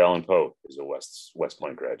 Edgar Allan Poe is a West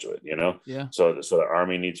Point graduate, Yeah. So the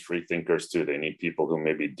Army needs free thinkers too. They need people who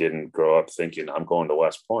maybe didn't grow up thinking I'm going to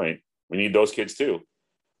West Point. We need those kids too.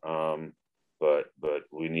 But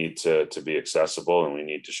we need to be accessible, and we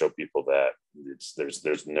need to show people that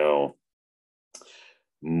there's no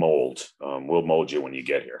mold. We'll mold you when you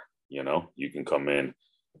get here. You can come in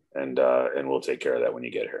and we'll take care of that when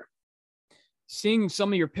you get here. Seeing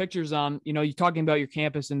some of your pictures on, you talking about your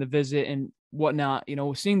campus and the visit and whatnot,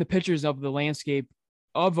 seeing the pictures of the landscape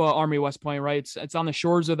of Army West Point, right? It's on the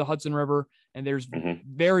shores of the Hudson River, and there's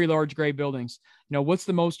very large gray buildings. What's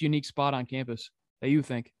the most unique spot on campus that you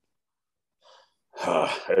think?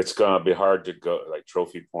 It's gonna be hard to go. Like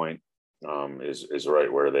Trophy Point is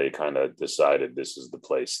right where they kind of decided this is the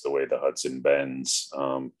place. The way the Hudson bends,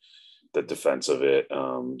 the defense of it,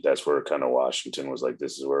 that's where kind of Washington was like,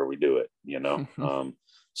 this is where we do it,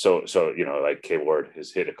 so like K Ward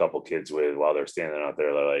has hit a couple kids with while they're standing out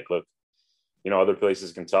there. They're like, look, other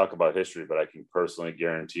places can talk about history, but I can personally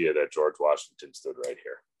guarantee you that George Washington stood right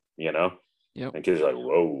here, Yep. And kids are like,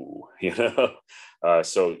 whoa,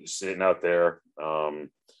 so sitting out there,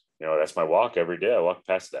 that's my walk every day. I walk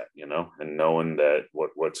past that, and knowing that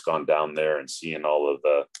what's gone down there and seeing all of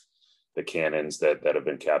the cannons that have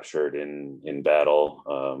been captured in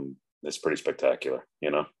battle, it's pretty spectacular.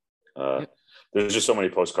 Yep. There's just so many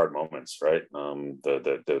postcard moments, right?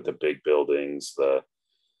 The big buildings, the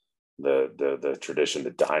tradition,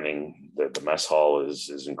 the dining, the mess hall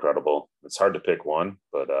is incredible. It's hard to pick one,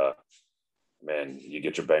 but man, you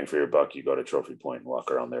get your bang for your buck. You go to Trophy Point and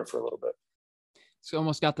walk around there for a little bit. It's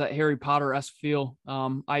almost got that Harry Potter-esque feel.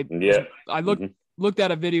 I looked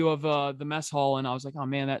at a video of the mess hall, and I was like, oh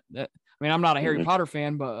man, that I mean, I'm not a Harry Potter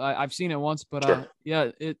fan, but I've seen it once. But Sure.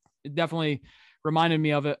 yeah, it definitely reminded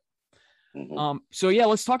me of it. Mm-hmm. So yeah,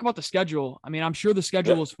 let's talk about the schedule. I mean, I'm sure the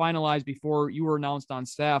schedule Yep. was finalized before you were announced on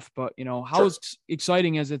staff, but how Sure.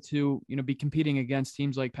 exciting is it to be competing against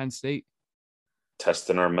teams like Penn State?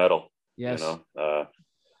 Testing our mettle. Yes.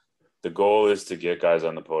 The goal is to get guys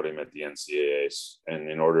on the podium at the NCAAs, and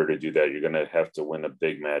in order to do that, you're going to have to win a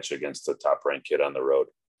big match against the top-ranked kid on the road.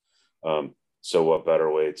 So, what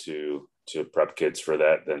better way to prep kids for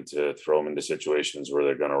that than to throw them into situations where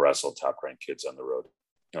they're going to wrestle top-ranked kids on the road?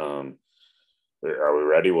 Are we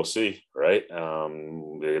ready? We'll see, right?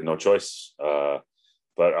 They have no choice.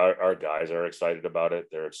 But our guys are excited about it.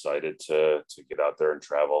 They're excited to get out there and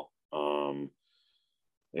travel.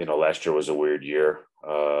 Last year was a weird year.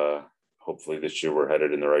 Hopefully this year we're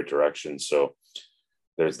headed in the right direction. So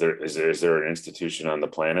is there an institution on the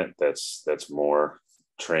planet that's more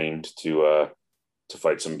trained to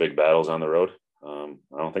fight some big battles on the road? I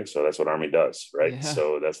don't think so. That's what Army does, right? Yeah.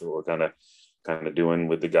 So that's what we're kind of doing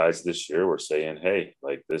with the guys this year. We're saying, hey,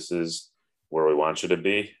 like, this is where we want you to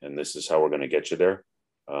be, and this is how we're going to get you there.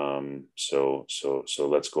 So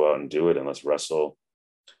let's go out and do it, and let's wrestle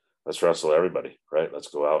everybody, right? Let's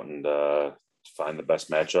go out and find the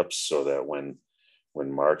best matchups so that when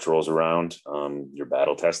March rolls around, you're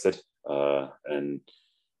battle tested, and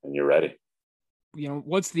you're ready.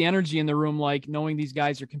 What's the energy in the room like, knowing these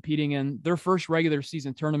guys are competing in their first regular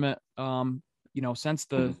season tournament, since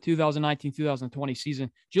the 2019-2020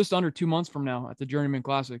 season, just under 2 months from now at the Journeyman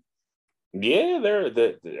Classic? Yeah,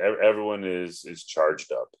 everyone is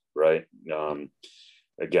charged up, right?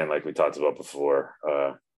 Again, like we talked about before,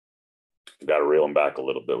 we got to reel them back a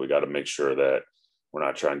little bit. We got to make sure that we're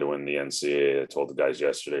not trying to win the NCAA. I told the guys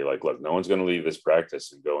yesterday, like, look, no one's going to leave this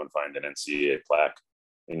practice and go and find an NCAA plaque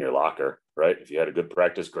in your locker, right? If you had a good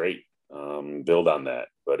practice, great. Build on that.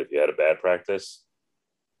 But if you had a bad practice,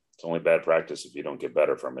 it's only bad practice if you don't get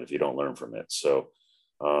better from it, if you don't learn from it. So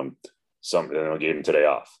I gave them today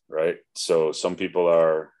off, right? So some people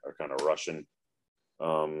are kind of rushing,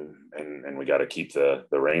 and we got to keep the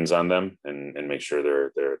reins on them and make sure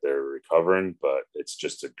they're recovering. But it's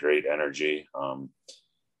just a great energy.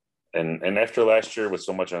 And after last year with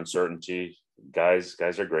so much uncertainty, guys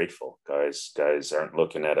are grateful. Guys aren't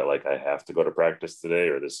looking at it like, I have to go to practice today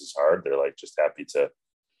or this is hard. They're like just happy to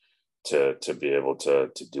be able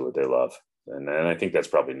to do what they love. And I think that's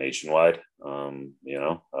probably nationwide.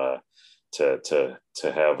 To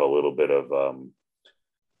have a little bit of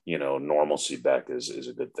normalcy back is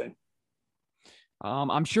a good thing.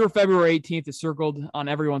 I'm sure February 18th is circled on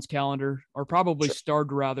everyone's calendar, or probably Sure.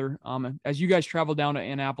 starred rather, as you guys travel down to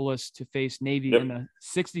Annapolis to face Navy in the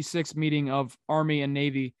 66th meeting of Army and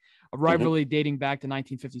Navy, a rivalry dating back to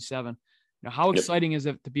 1957. How exciting is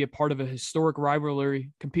it to be a part of a historic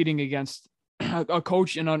rivalry, competing against a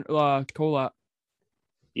coach in Colat?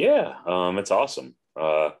 Yeah, it's awesome.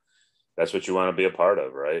 That's what you want to be a part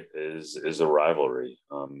of, right? Is a rivalry.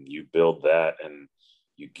 You build that, and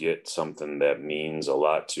you get something that means a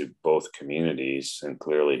lot to both communities, and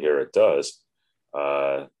clearly here it does.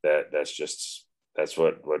 That's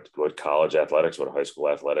what college athletics, what high school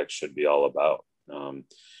athletics should be all about.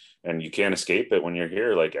 And you can't escape it when you're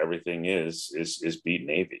here. Like, everything is beat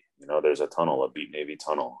Navy. There's a tunnel, a beat Navy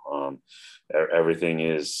tunnel. Everything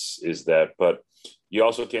is that, but you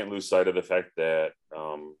also can't lose sight of the fact that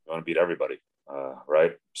you want to beat everybody,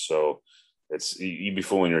 right? So you'd be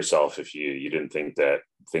fooling yourself if you didn't think that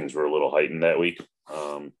things were a little heightened that week.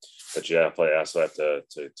 But you also have to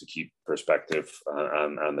keep perspective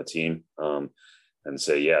on the team, and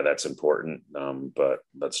say, yeah, that's important. But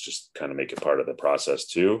let's just kind of make it part of the process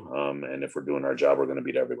too. And if we're doing our job, we're going to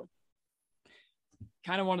beat everyone.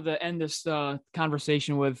 Kind of wanted to end this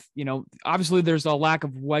conversation with, obviously there's a lack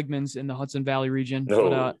of Wegmans in the Hudson Valley region,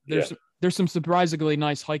 but there's some surprisingly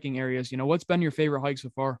nice hiking areas. What's been your favorite hike so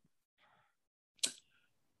far?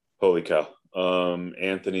 Holy cow.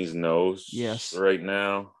 Anthony's Nose. Yes. Right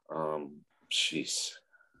now. Jeez,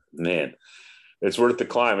 man, it's worth the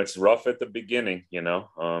climb. It's rough at the beginning, you're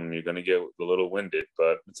going to get a little winded,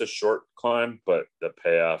 but it's a short climb, but the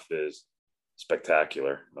payoff is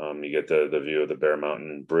spectacular. You get the view of the Bear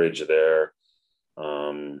Mountain Bridge there.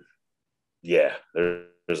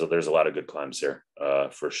 There's a lot of good climbs here,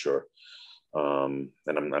 for sure. And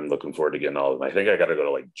I'm looking forward to getting all of them. I think I got to go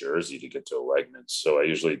to like Jersey to get to a Wegmans. So I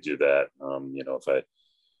usually do that. If I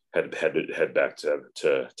head back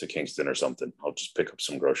to Kingston or something, I'll just pick up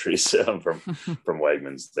some groceries from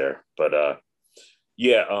Wegmans there. But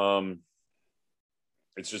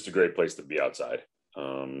it's just a great place to be outside.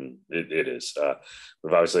 It is.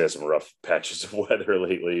 We've obviously had some rough patches of weather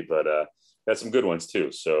lately, but got some good ones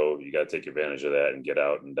too. So you got to take advantage of that and get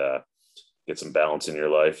out and get some balance in your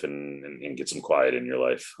life and get some quiet in your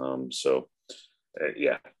life.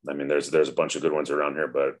 Yeah, I mean, there's a bunch of good ones around here,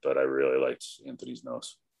 but I really liked Anthony's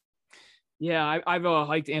Nose. Yeah, I've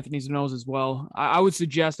hiked Anthony's Nose as well. I would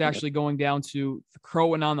suggest actually going down to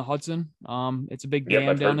Croton on the Hudson. It's a big Yep, dam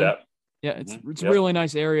I've down heard there. that. Yeah, it's a Yep. really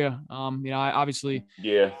nice area. I obviously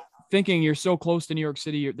Yeah. thinking you're so close to New York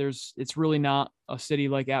City, it's really not a city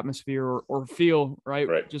like atmosphere or feel, right?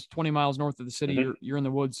 Right. Just 20 miles north of the city, Mm-hmm. you're in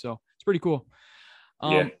the woods, so it's pretty cool.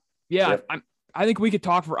 Yeah. Yeah, Yep. I think we could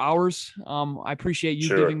talk for hours. I appreciate you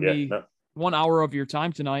Sure. giving Yeah. me No, 1 hour of your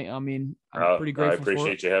time tonight. I mean, I'm pretty I grateful for it.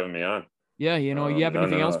 appreciate you having me on. Yeah, you have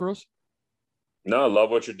anything else for us? No, I love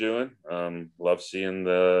what you're doing. Love seeing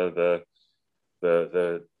the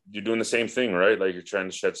you're doing the same thing, right? Like you're trying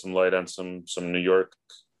to shed some light on some New York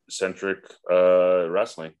centric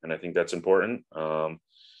wrestling, and I think that's important.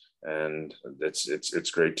 And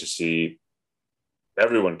it's great to see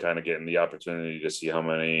everyone kind of getting the opportunity to see how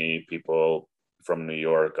many people from New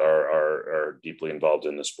York are deeply involved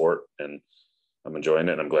in the sport, and I'm enjoying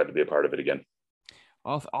it, and I'm glad to be a part of it again.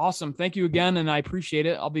 Awesome. Thank you again. And I appreciate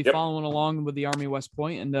it. I'll be Yep. following along with the Army West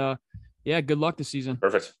Point, and yeah, good luck this season.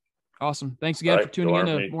 Perfect. Awesome. Thanks again for tuning in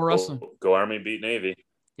to more wrestling. Go Army, beat Navy.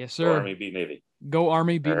 Yes, Go sir. Army, beat Navy. Go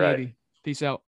Army, beat All right. Navy. Peace out.